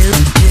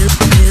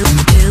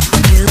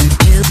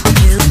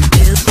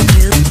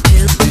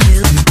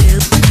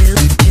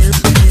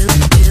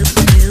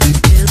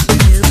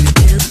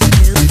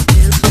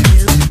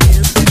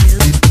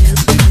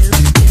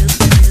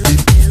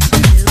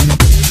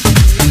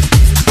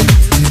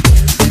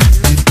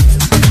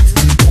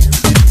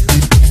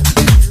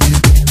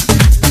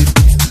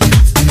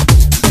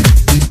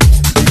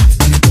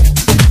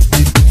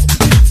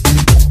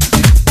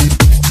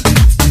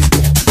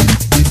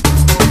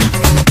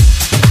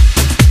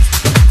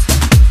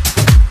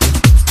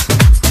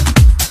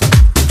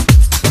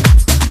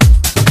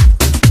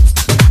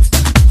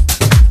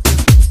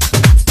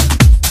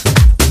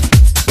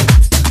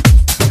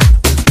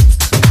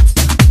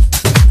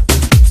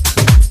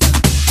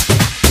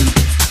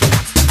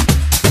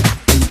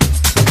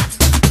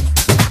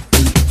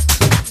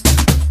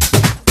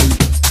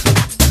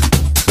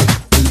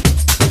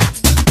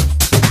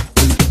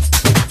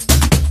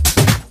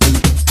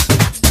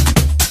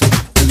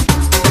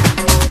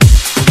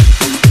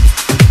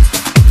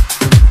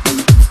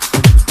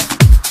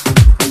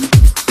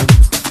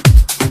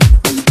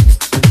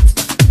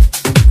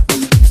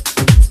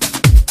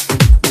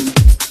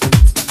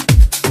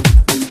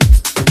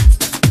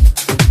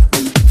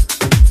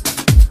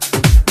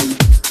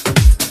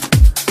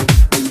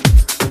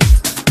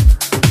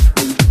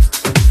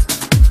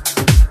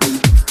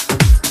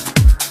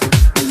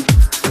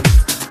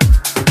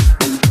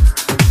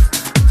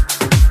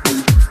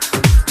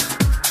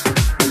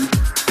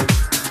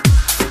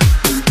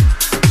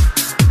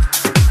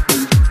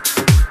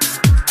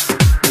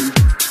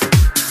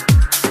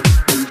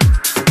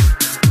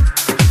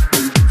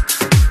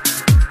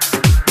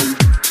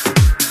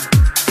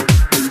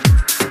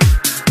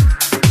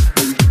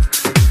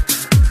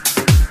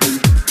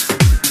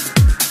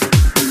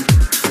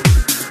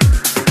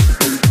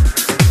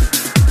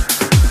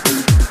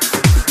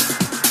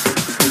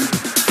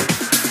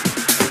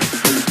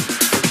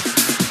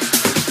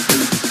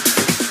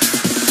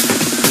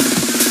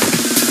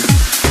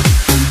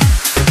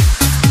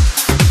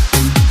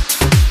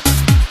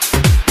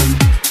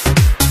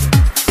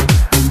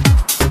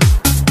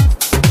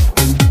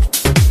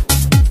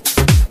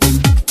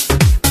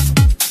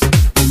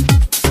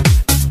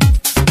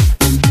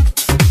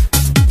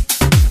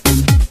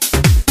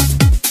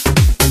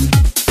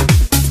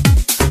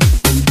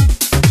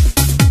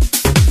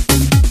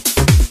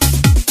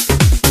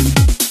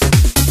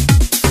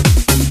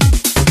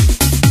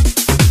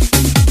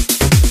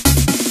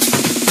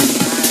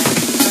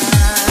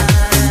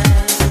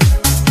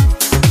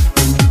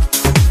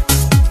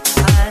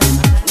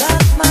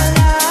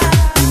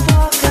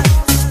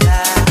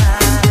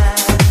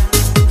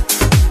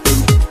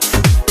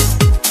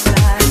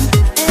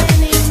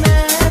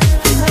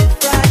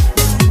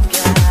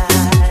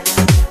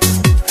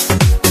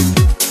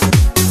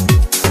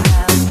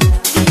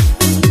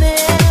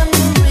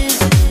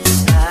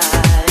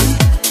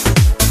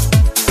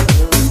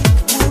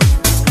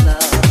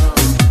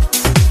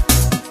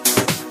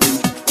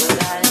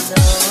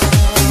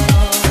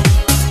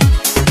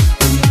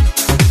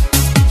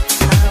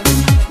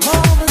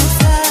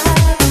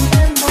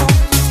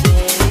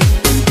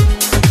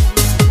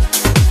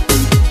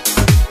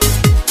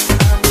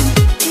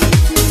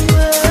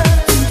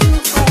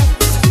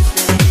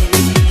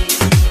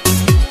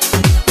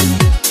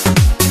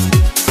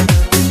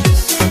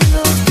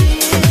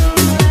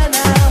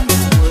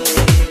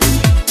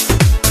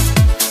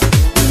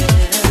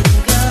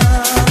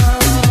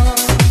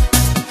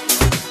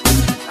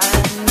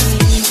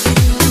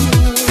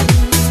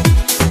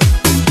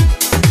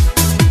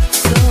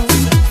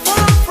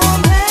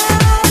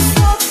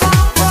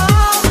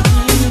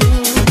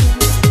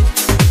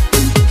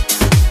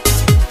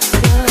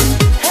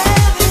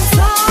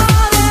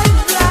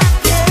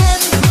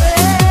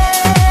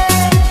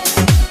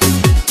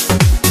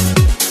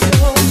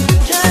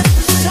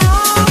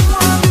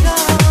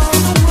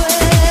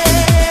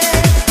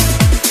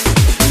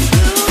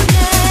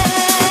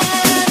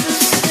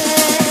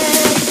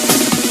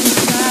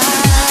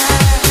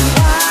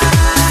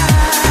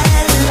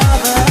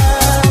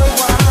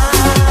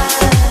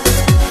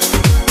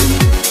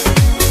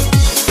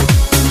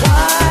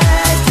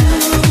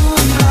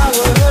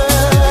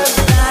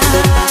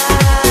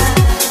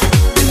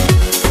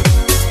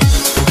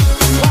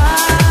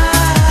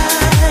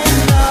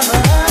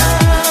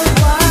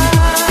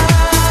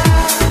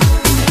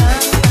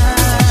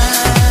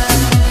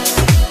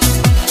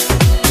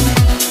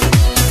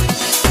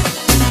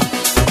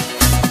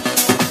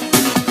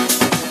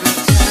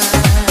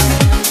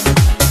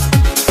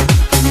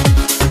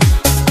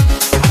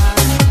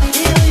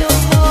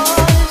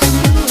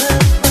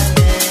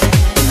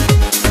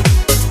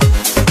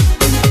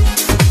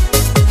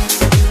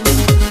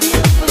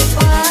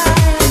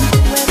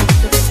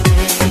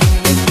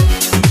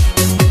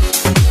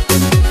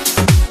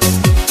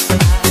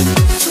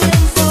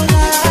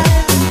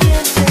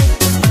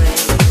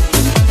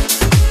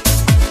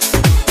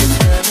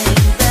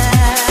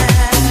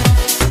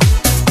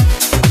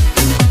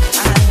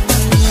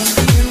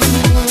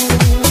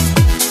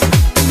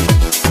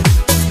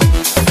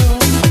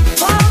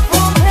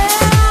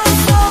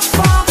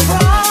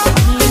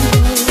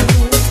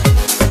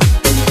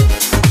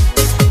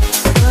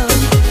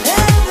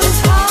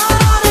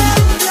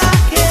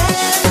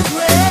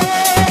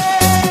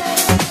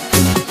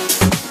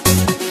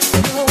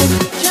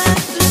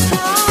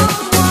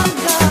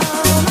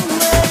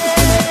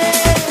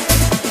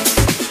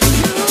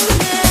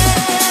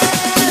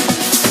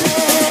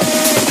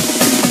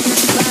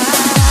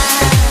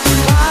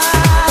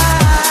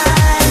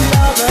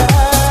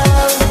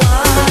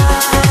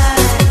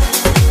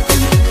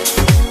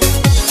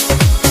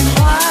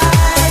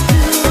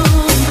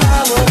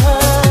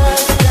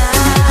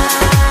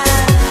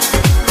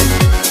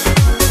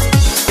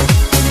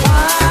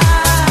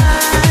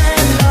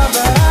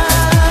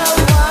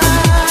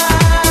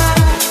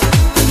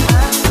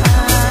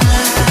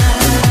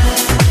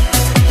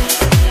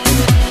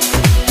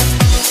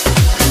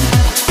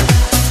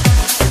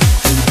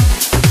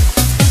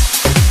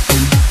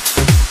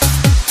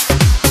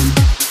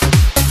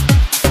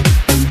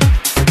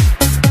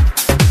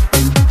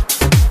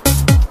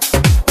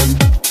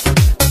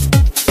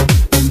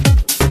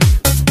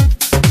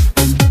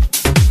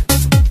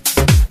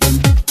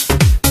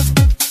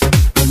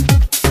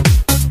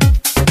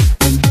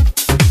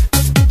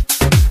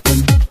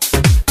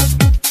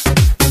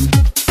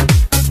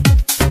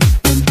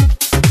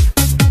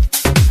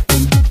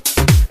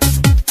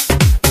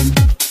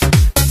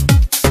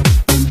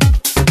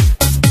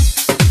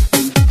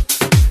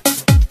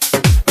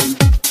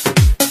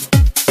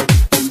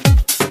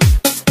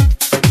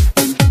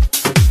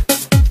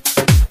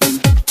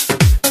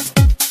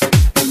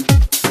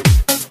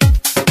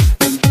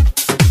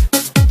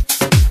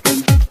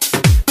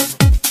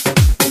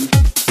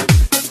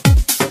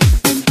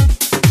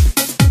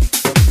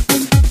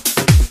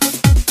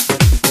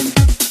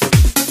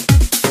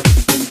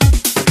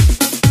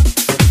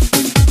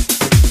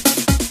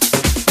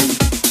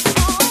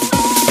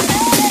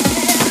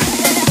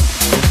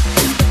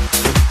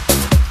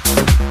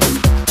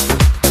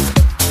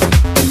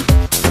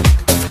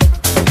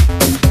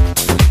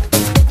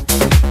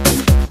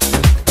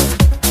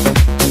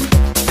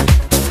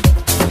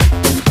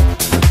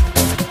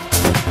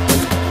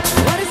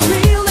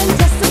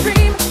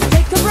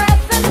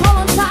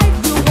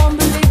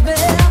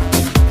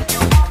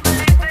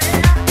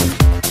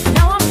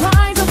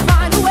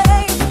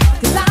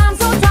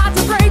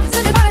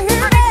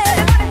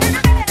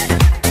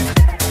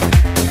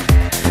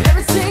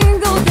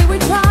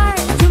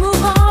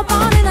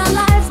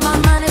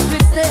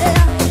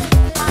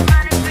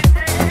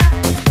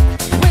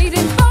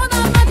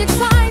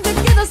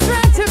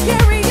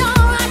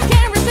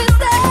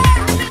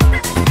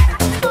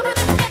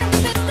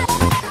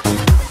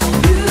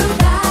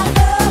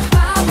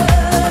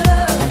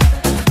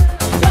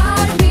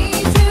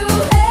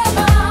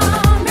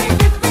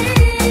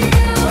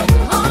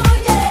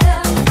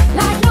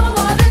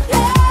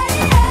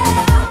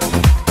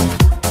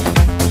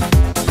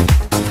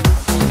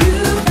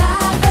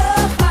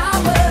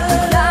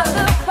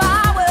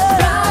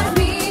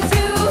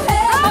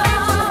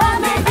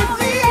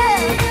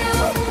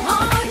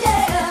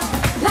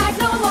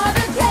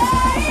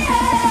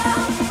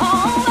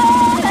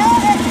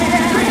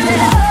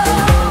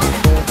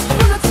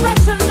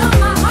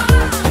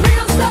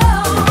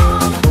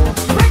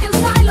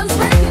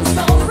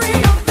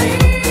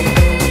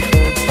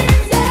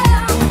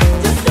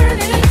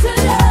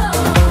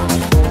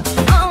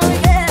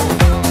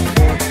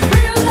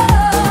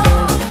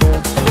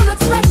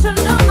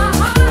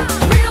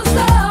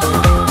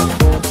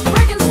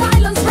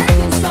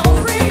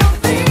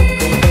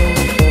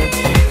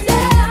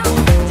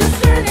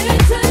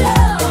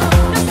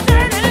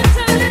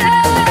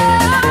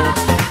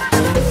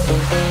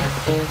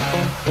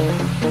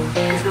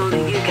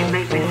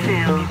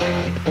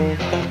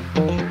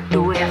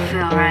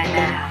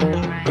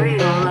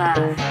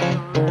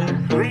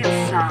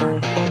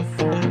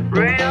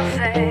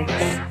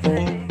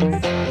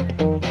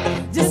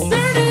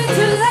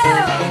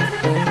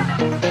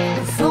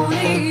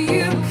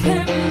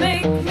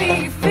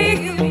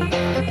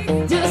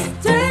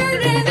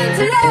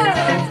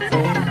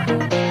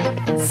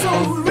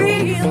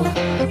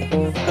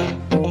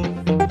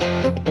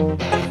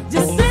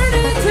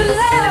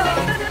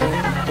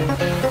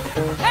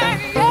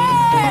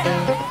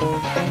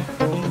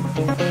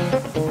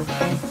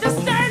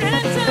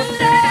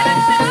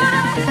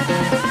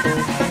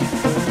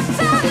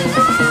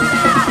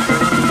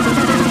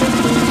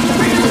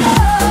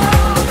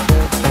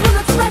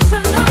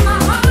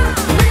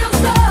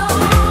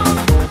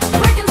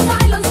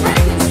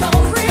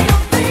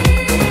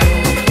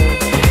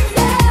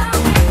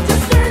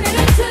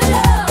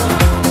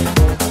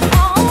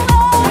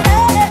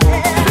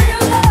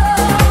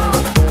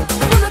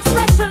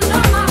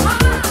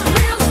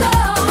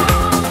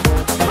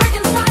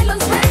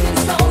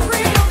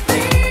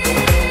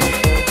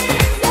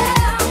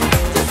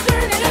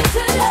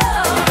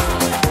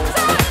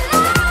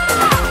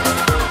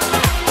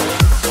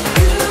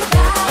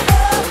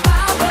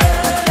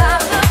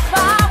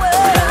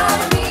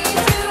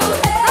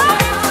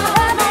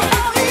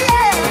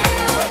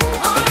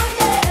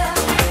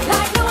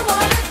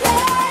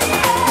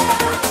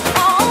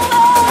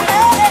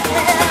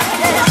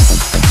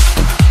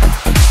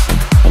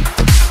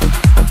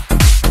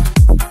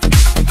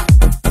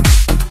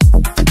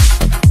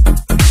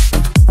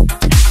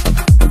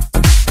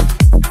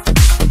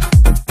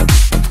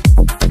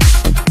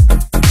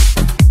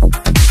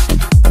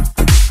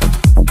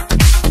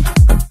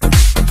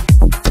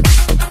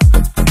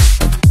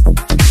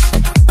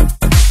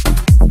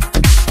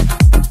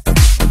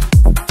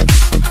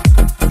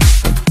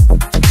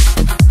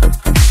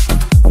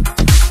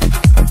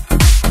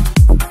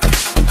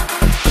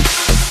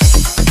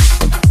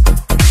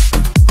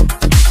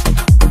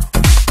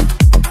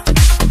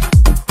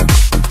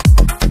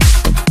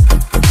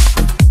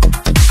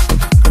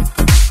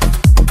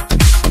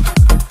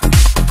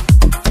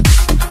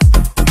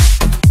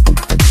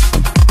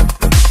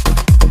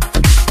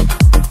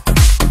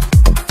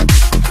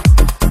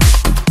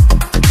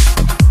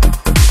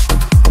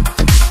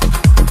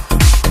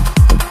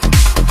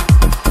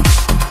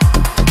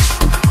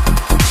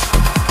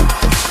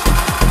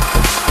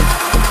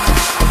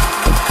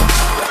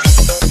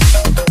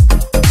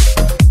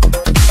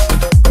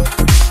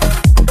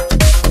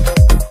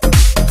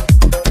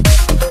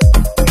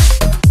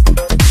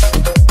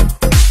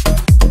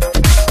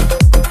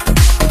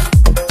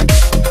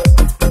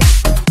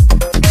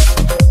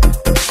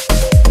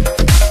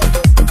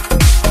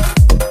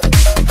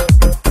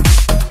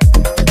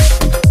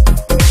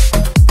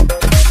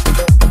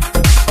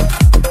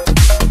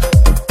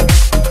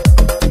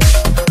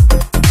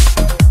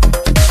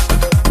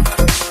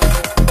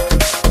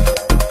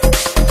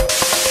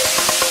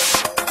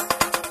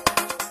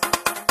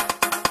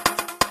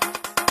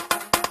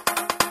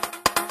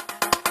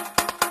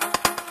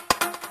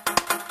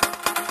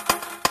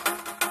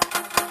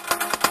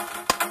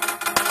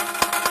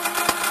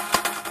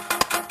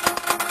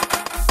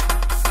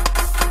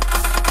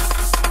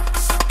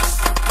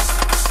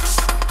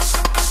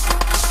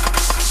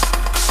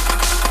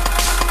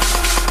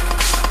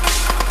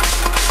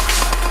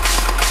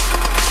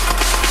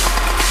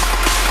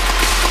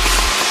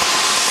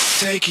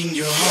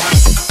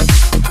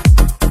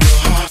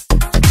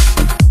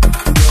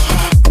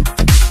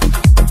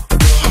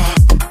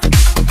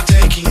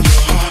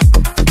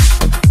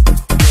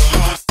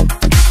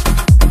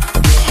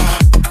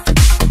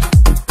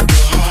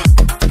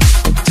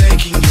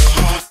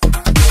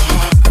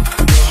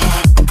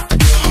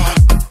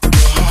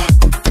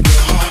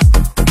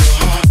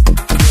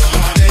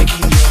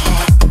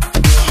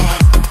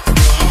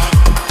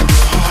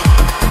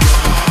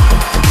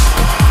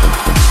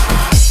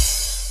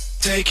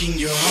 Taking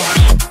your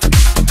heart.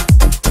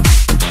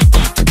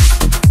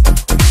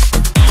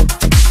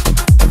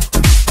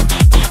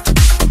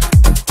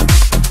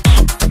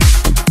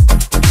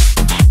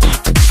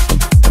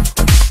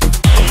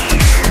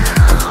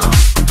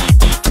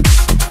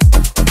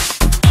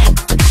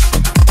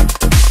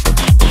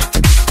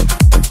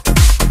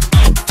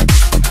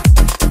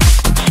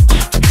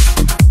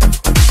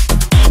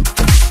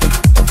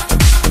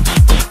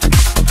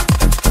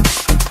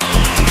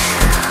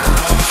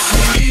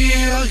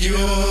 Feel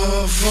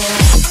your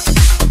voice.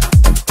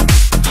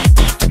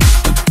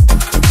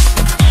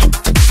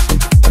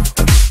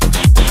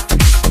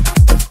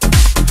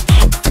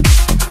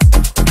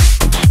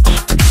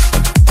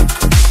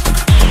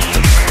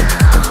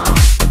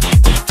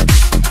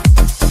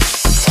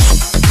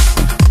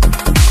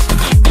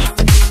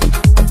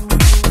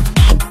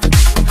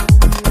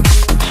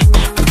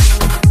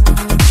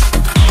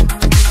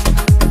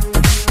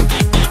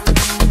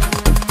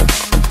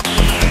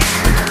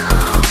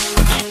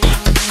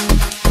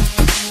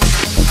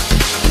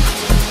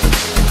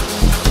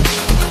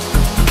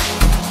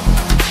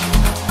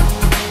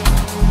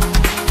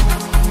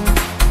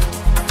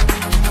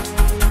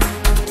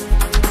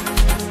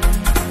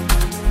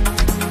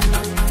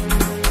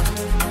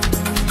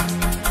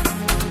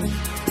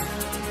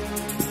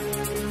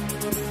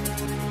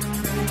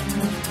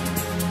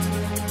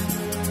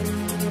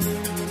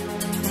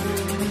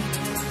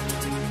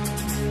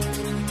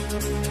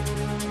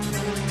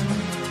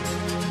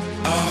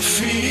 I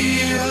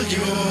feel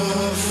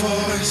your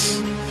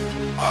voice.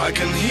 I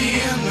can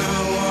hear no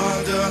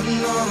other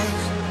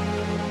noise.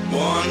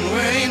 One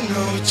way,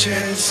 no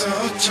chance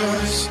of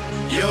choice.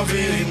 You're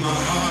beating my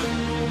heart.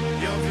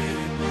 You're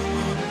beating my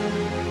heart.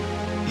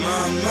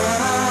 My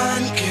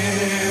mind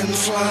can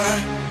fly.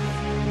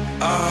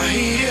 I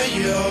hear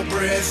your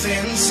breath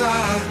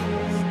inside.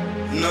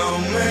 No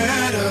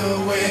matter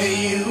where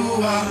you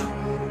are,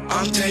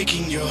 I'm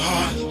taking your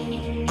heart.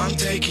 I'm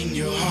taking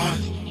your heart.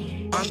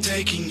 I'm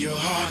taking your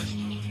heart.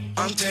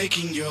 I'm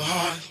taking your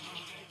heart.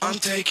 I'm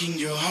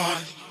taking your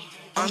heart.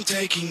 I'm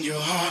taking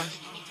your heart.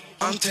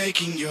 I'm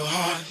taking your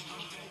heart.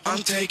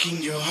 I'm taking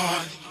your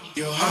heart.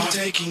 Your heart. I'm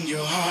taking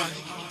your heart.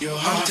 Your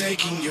heart. I'm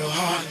taking your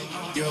heart.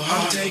 Your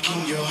heart. I'm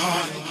taking your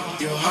heart.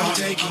 Your heart. I'm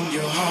taking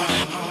your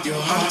heart. Your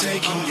heart. I'm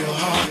taking your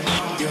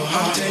heart. Your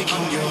heart. I'm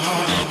taking your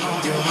heart.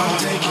 Your heart. I'm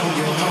taking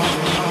your heart.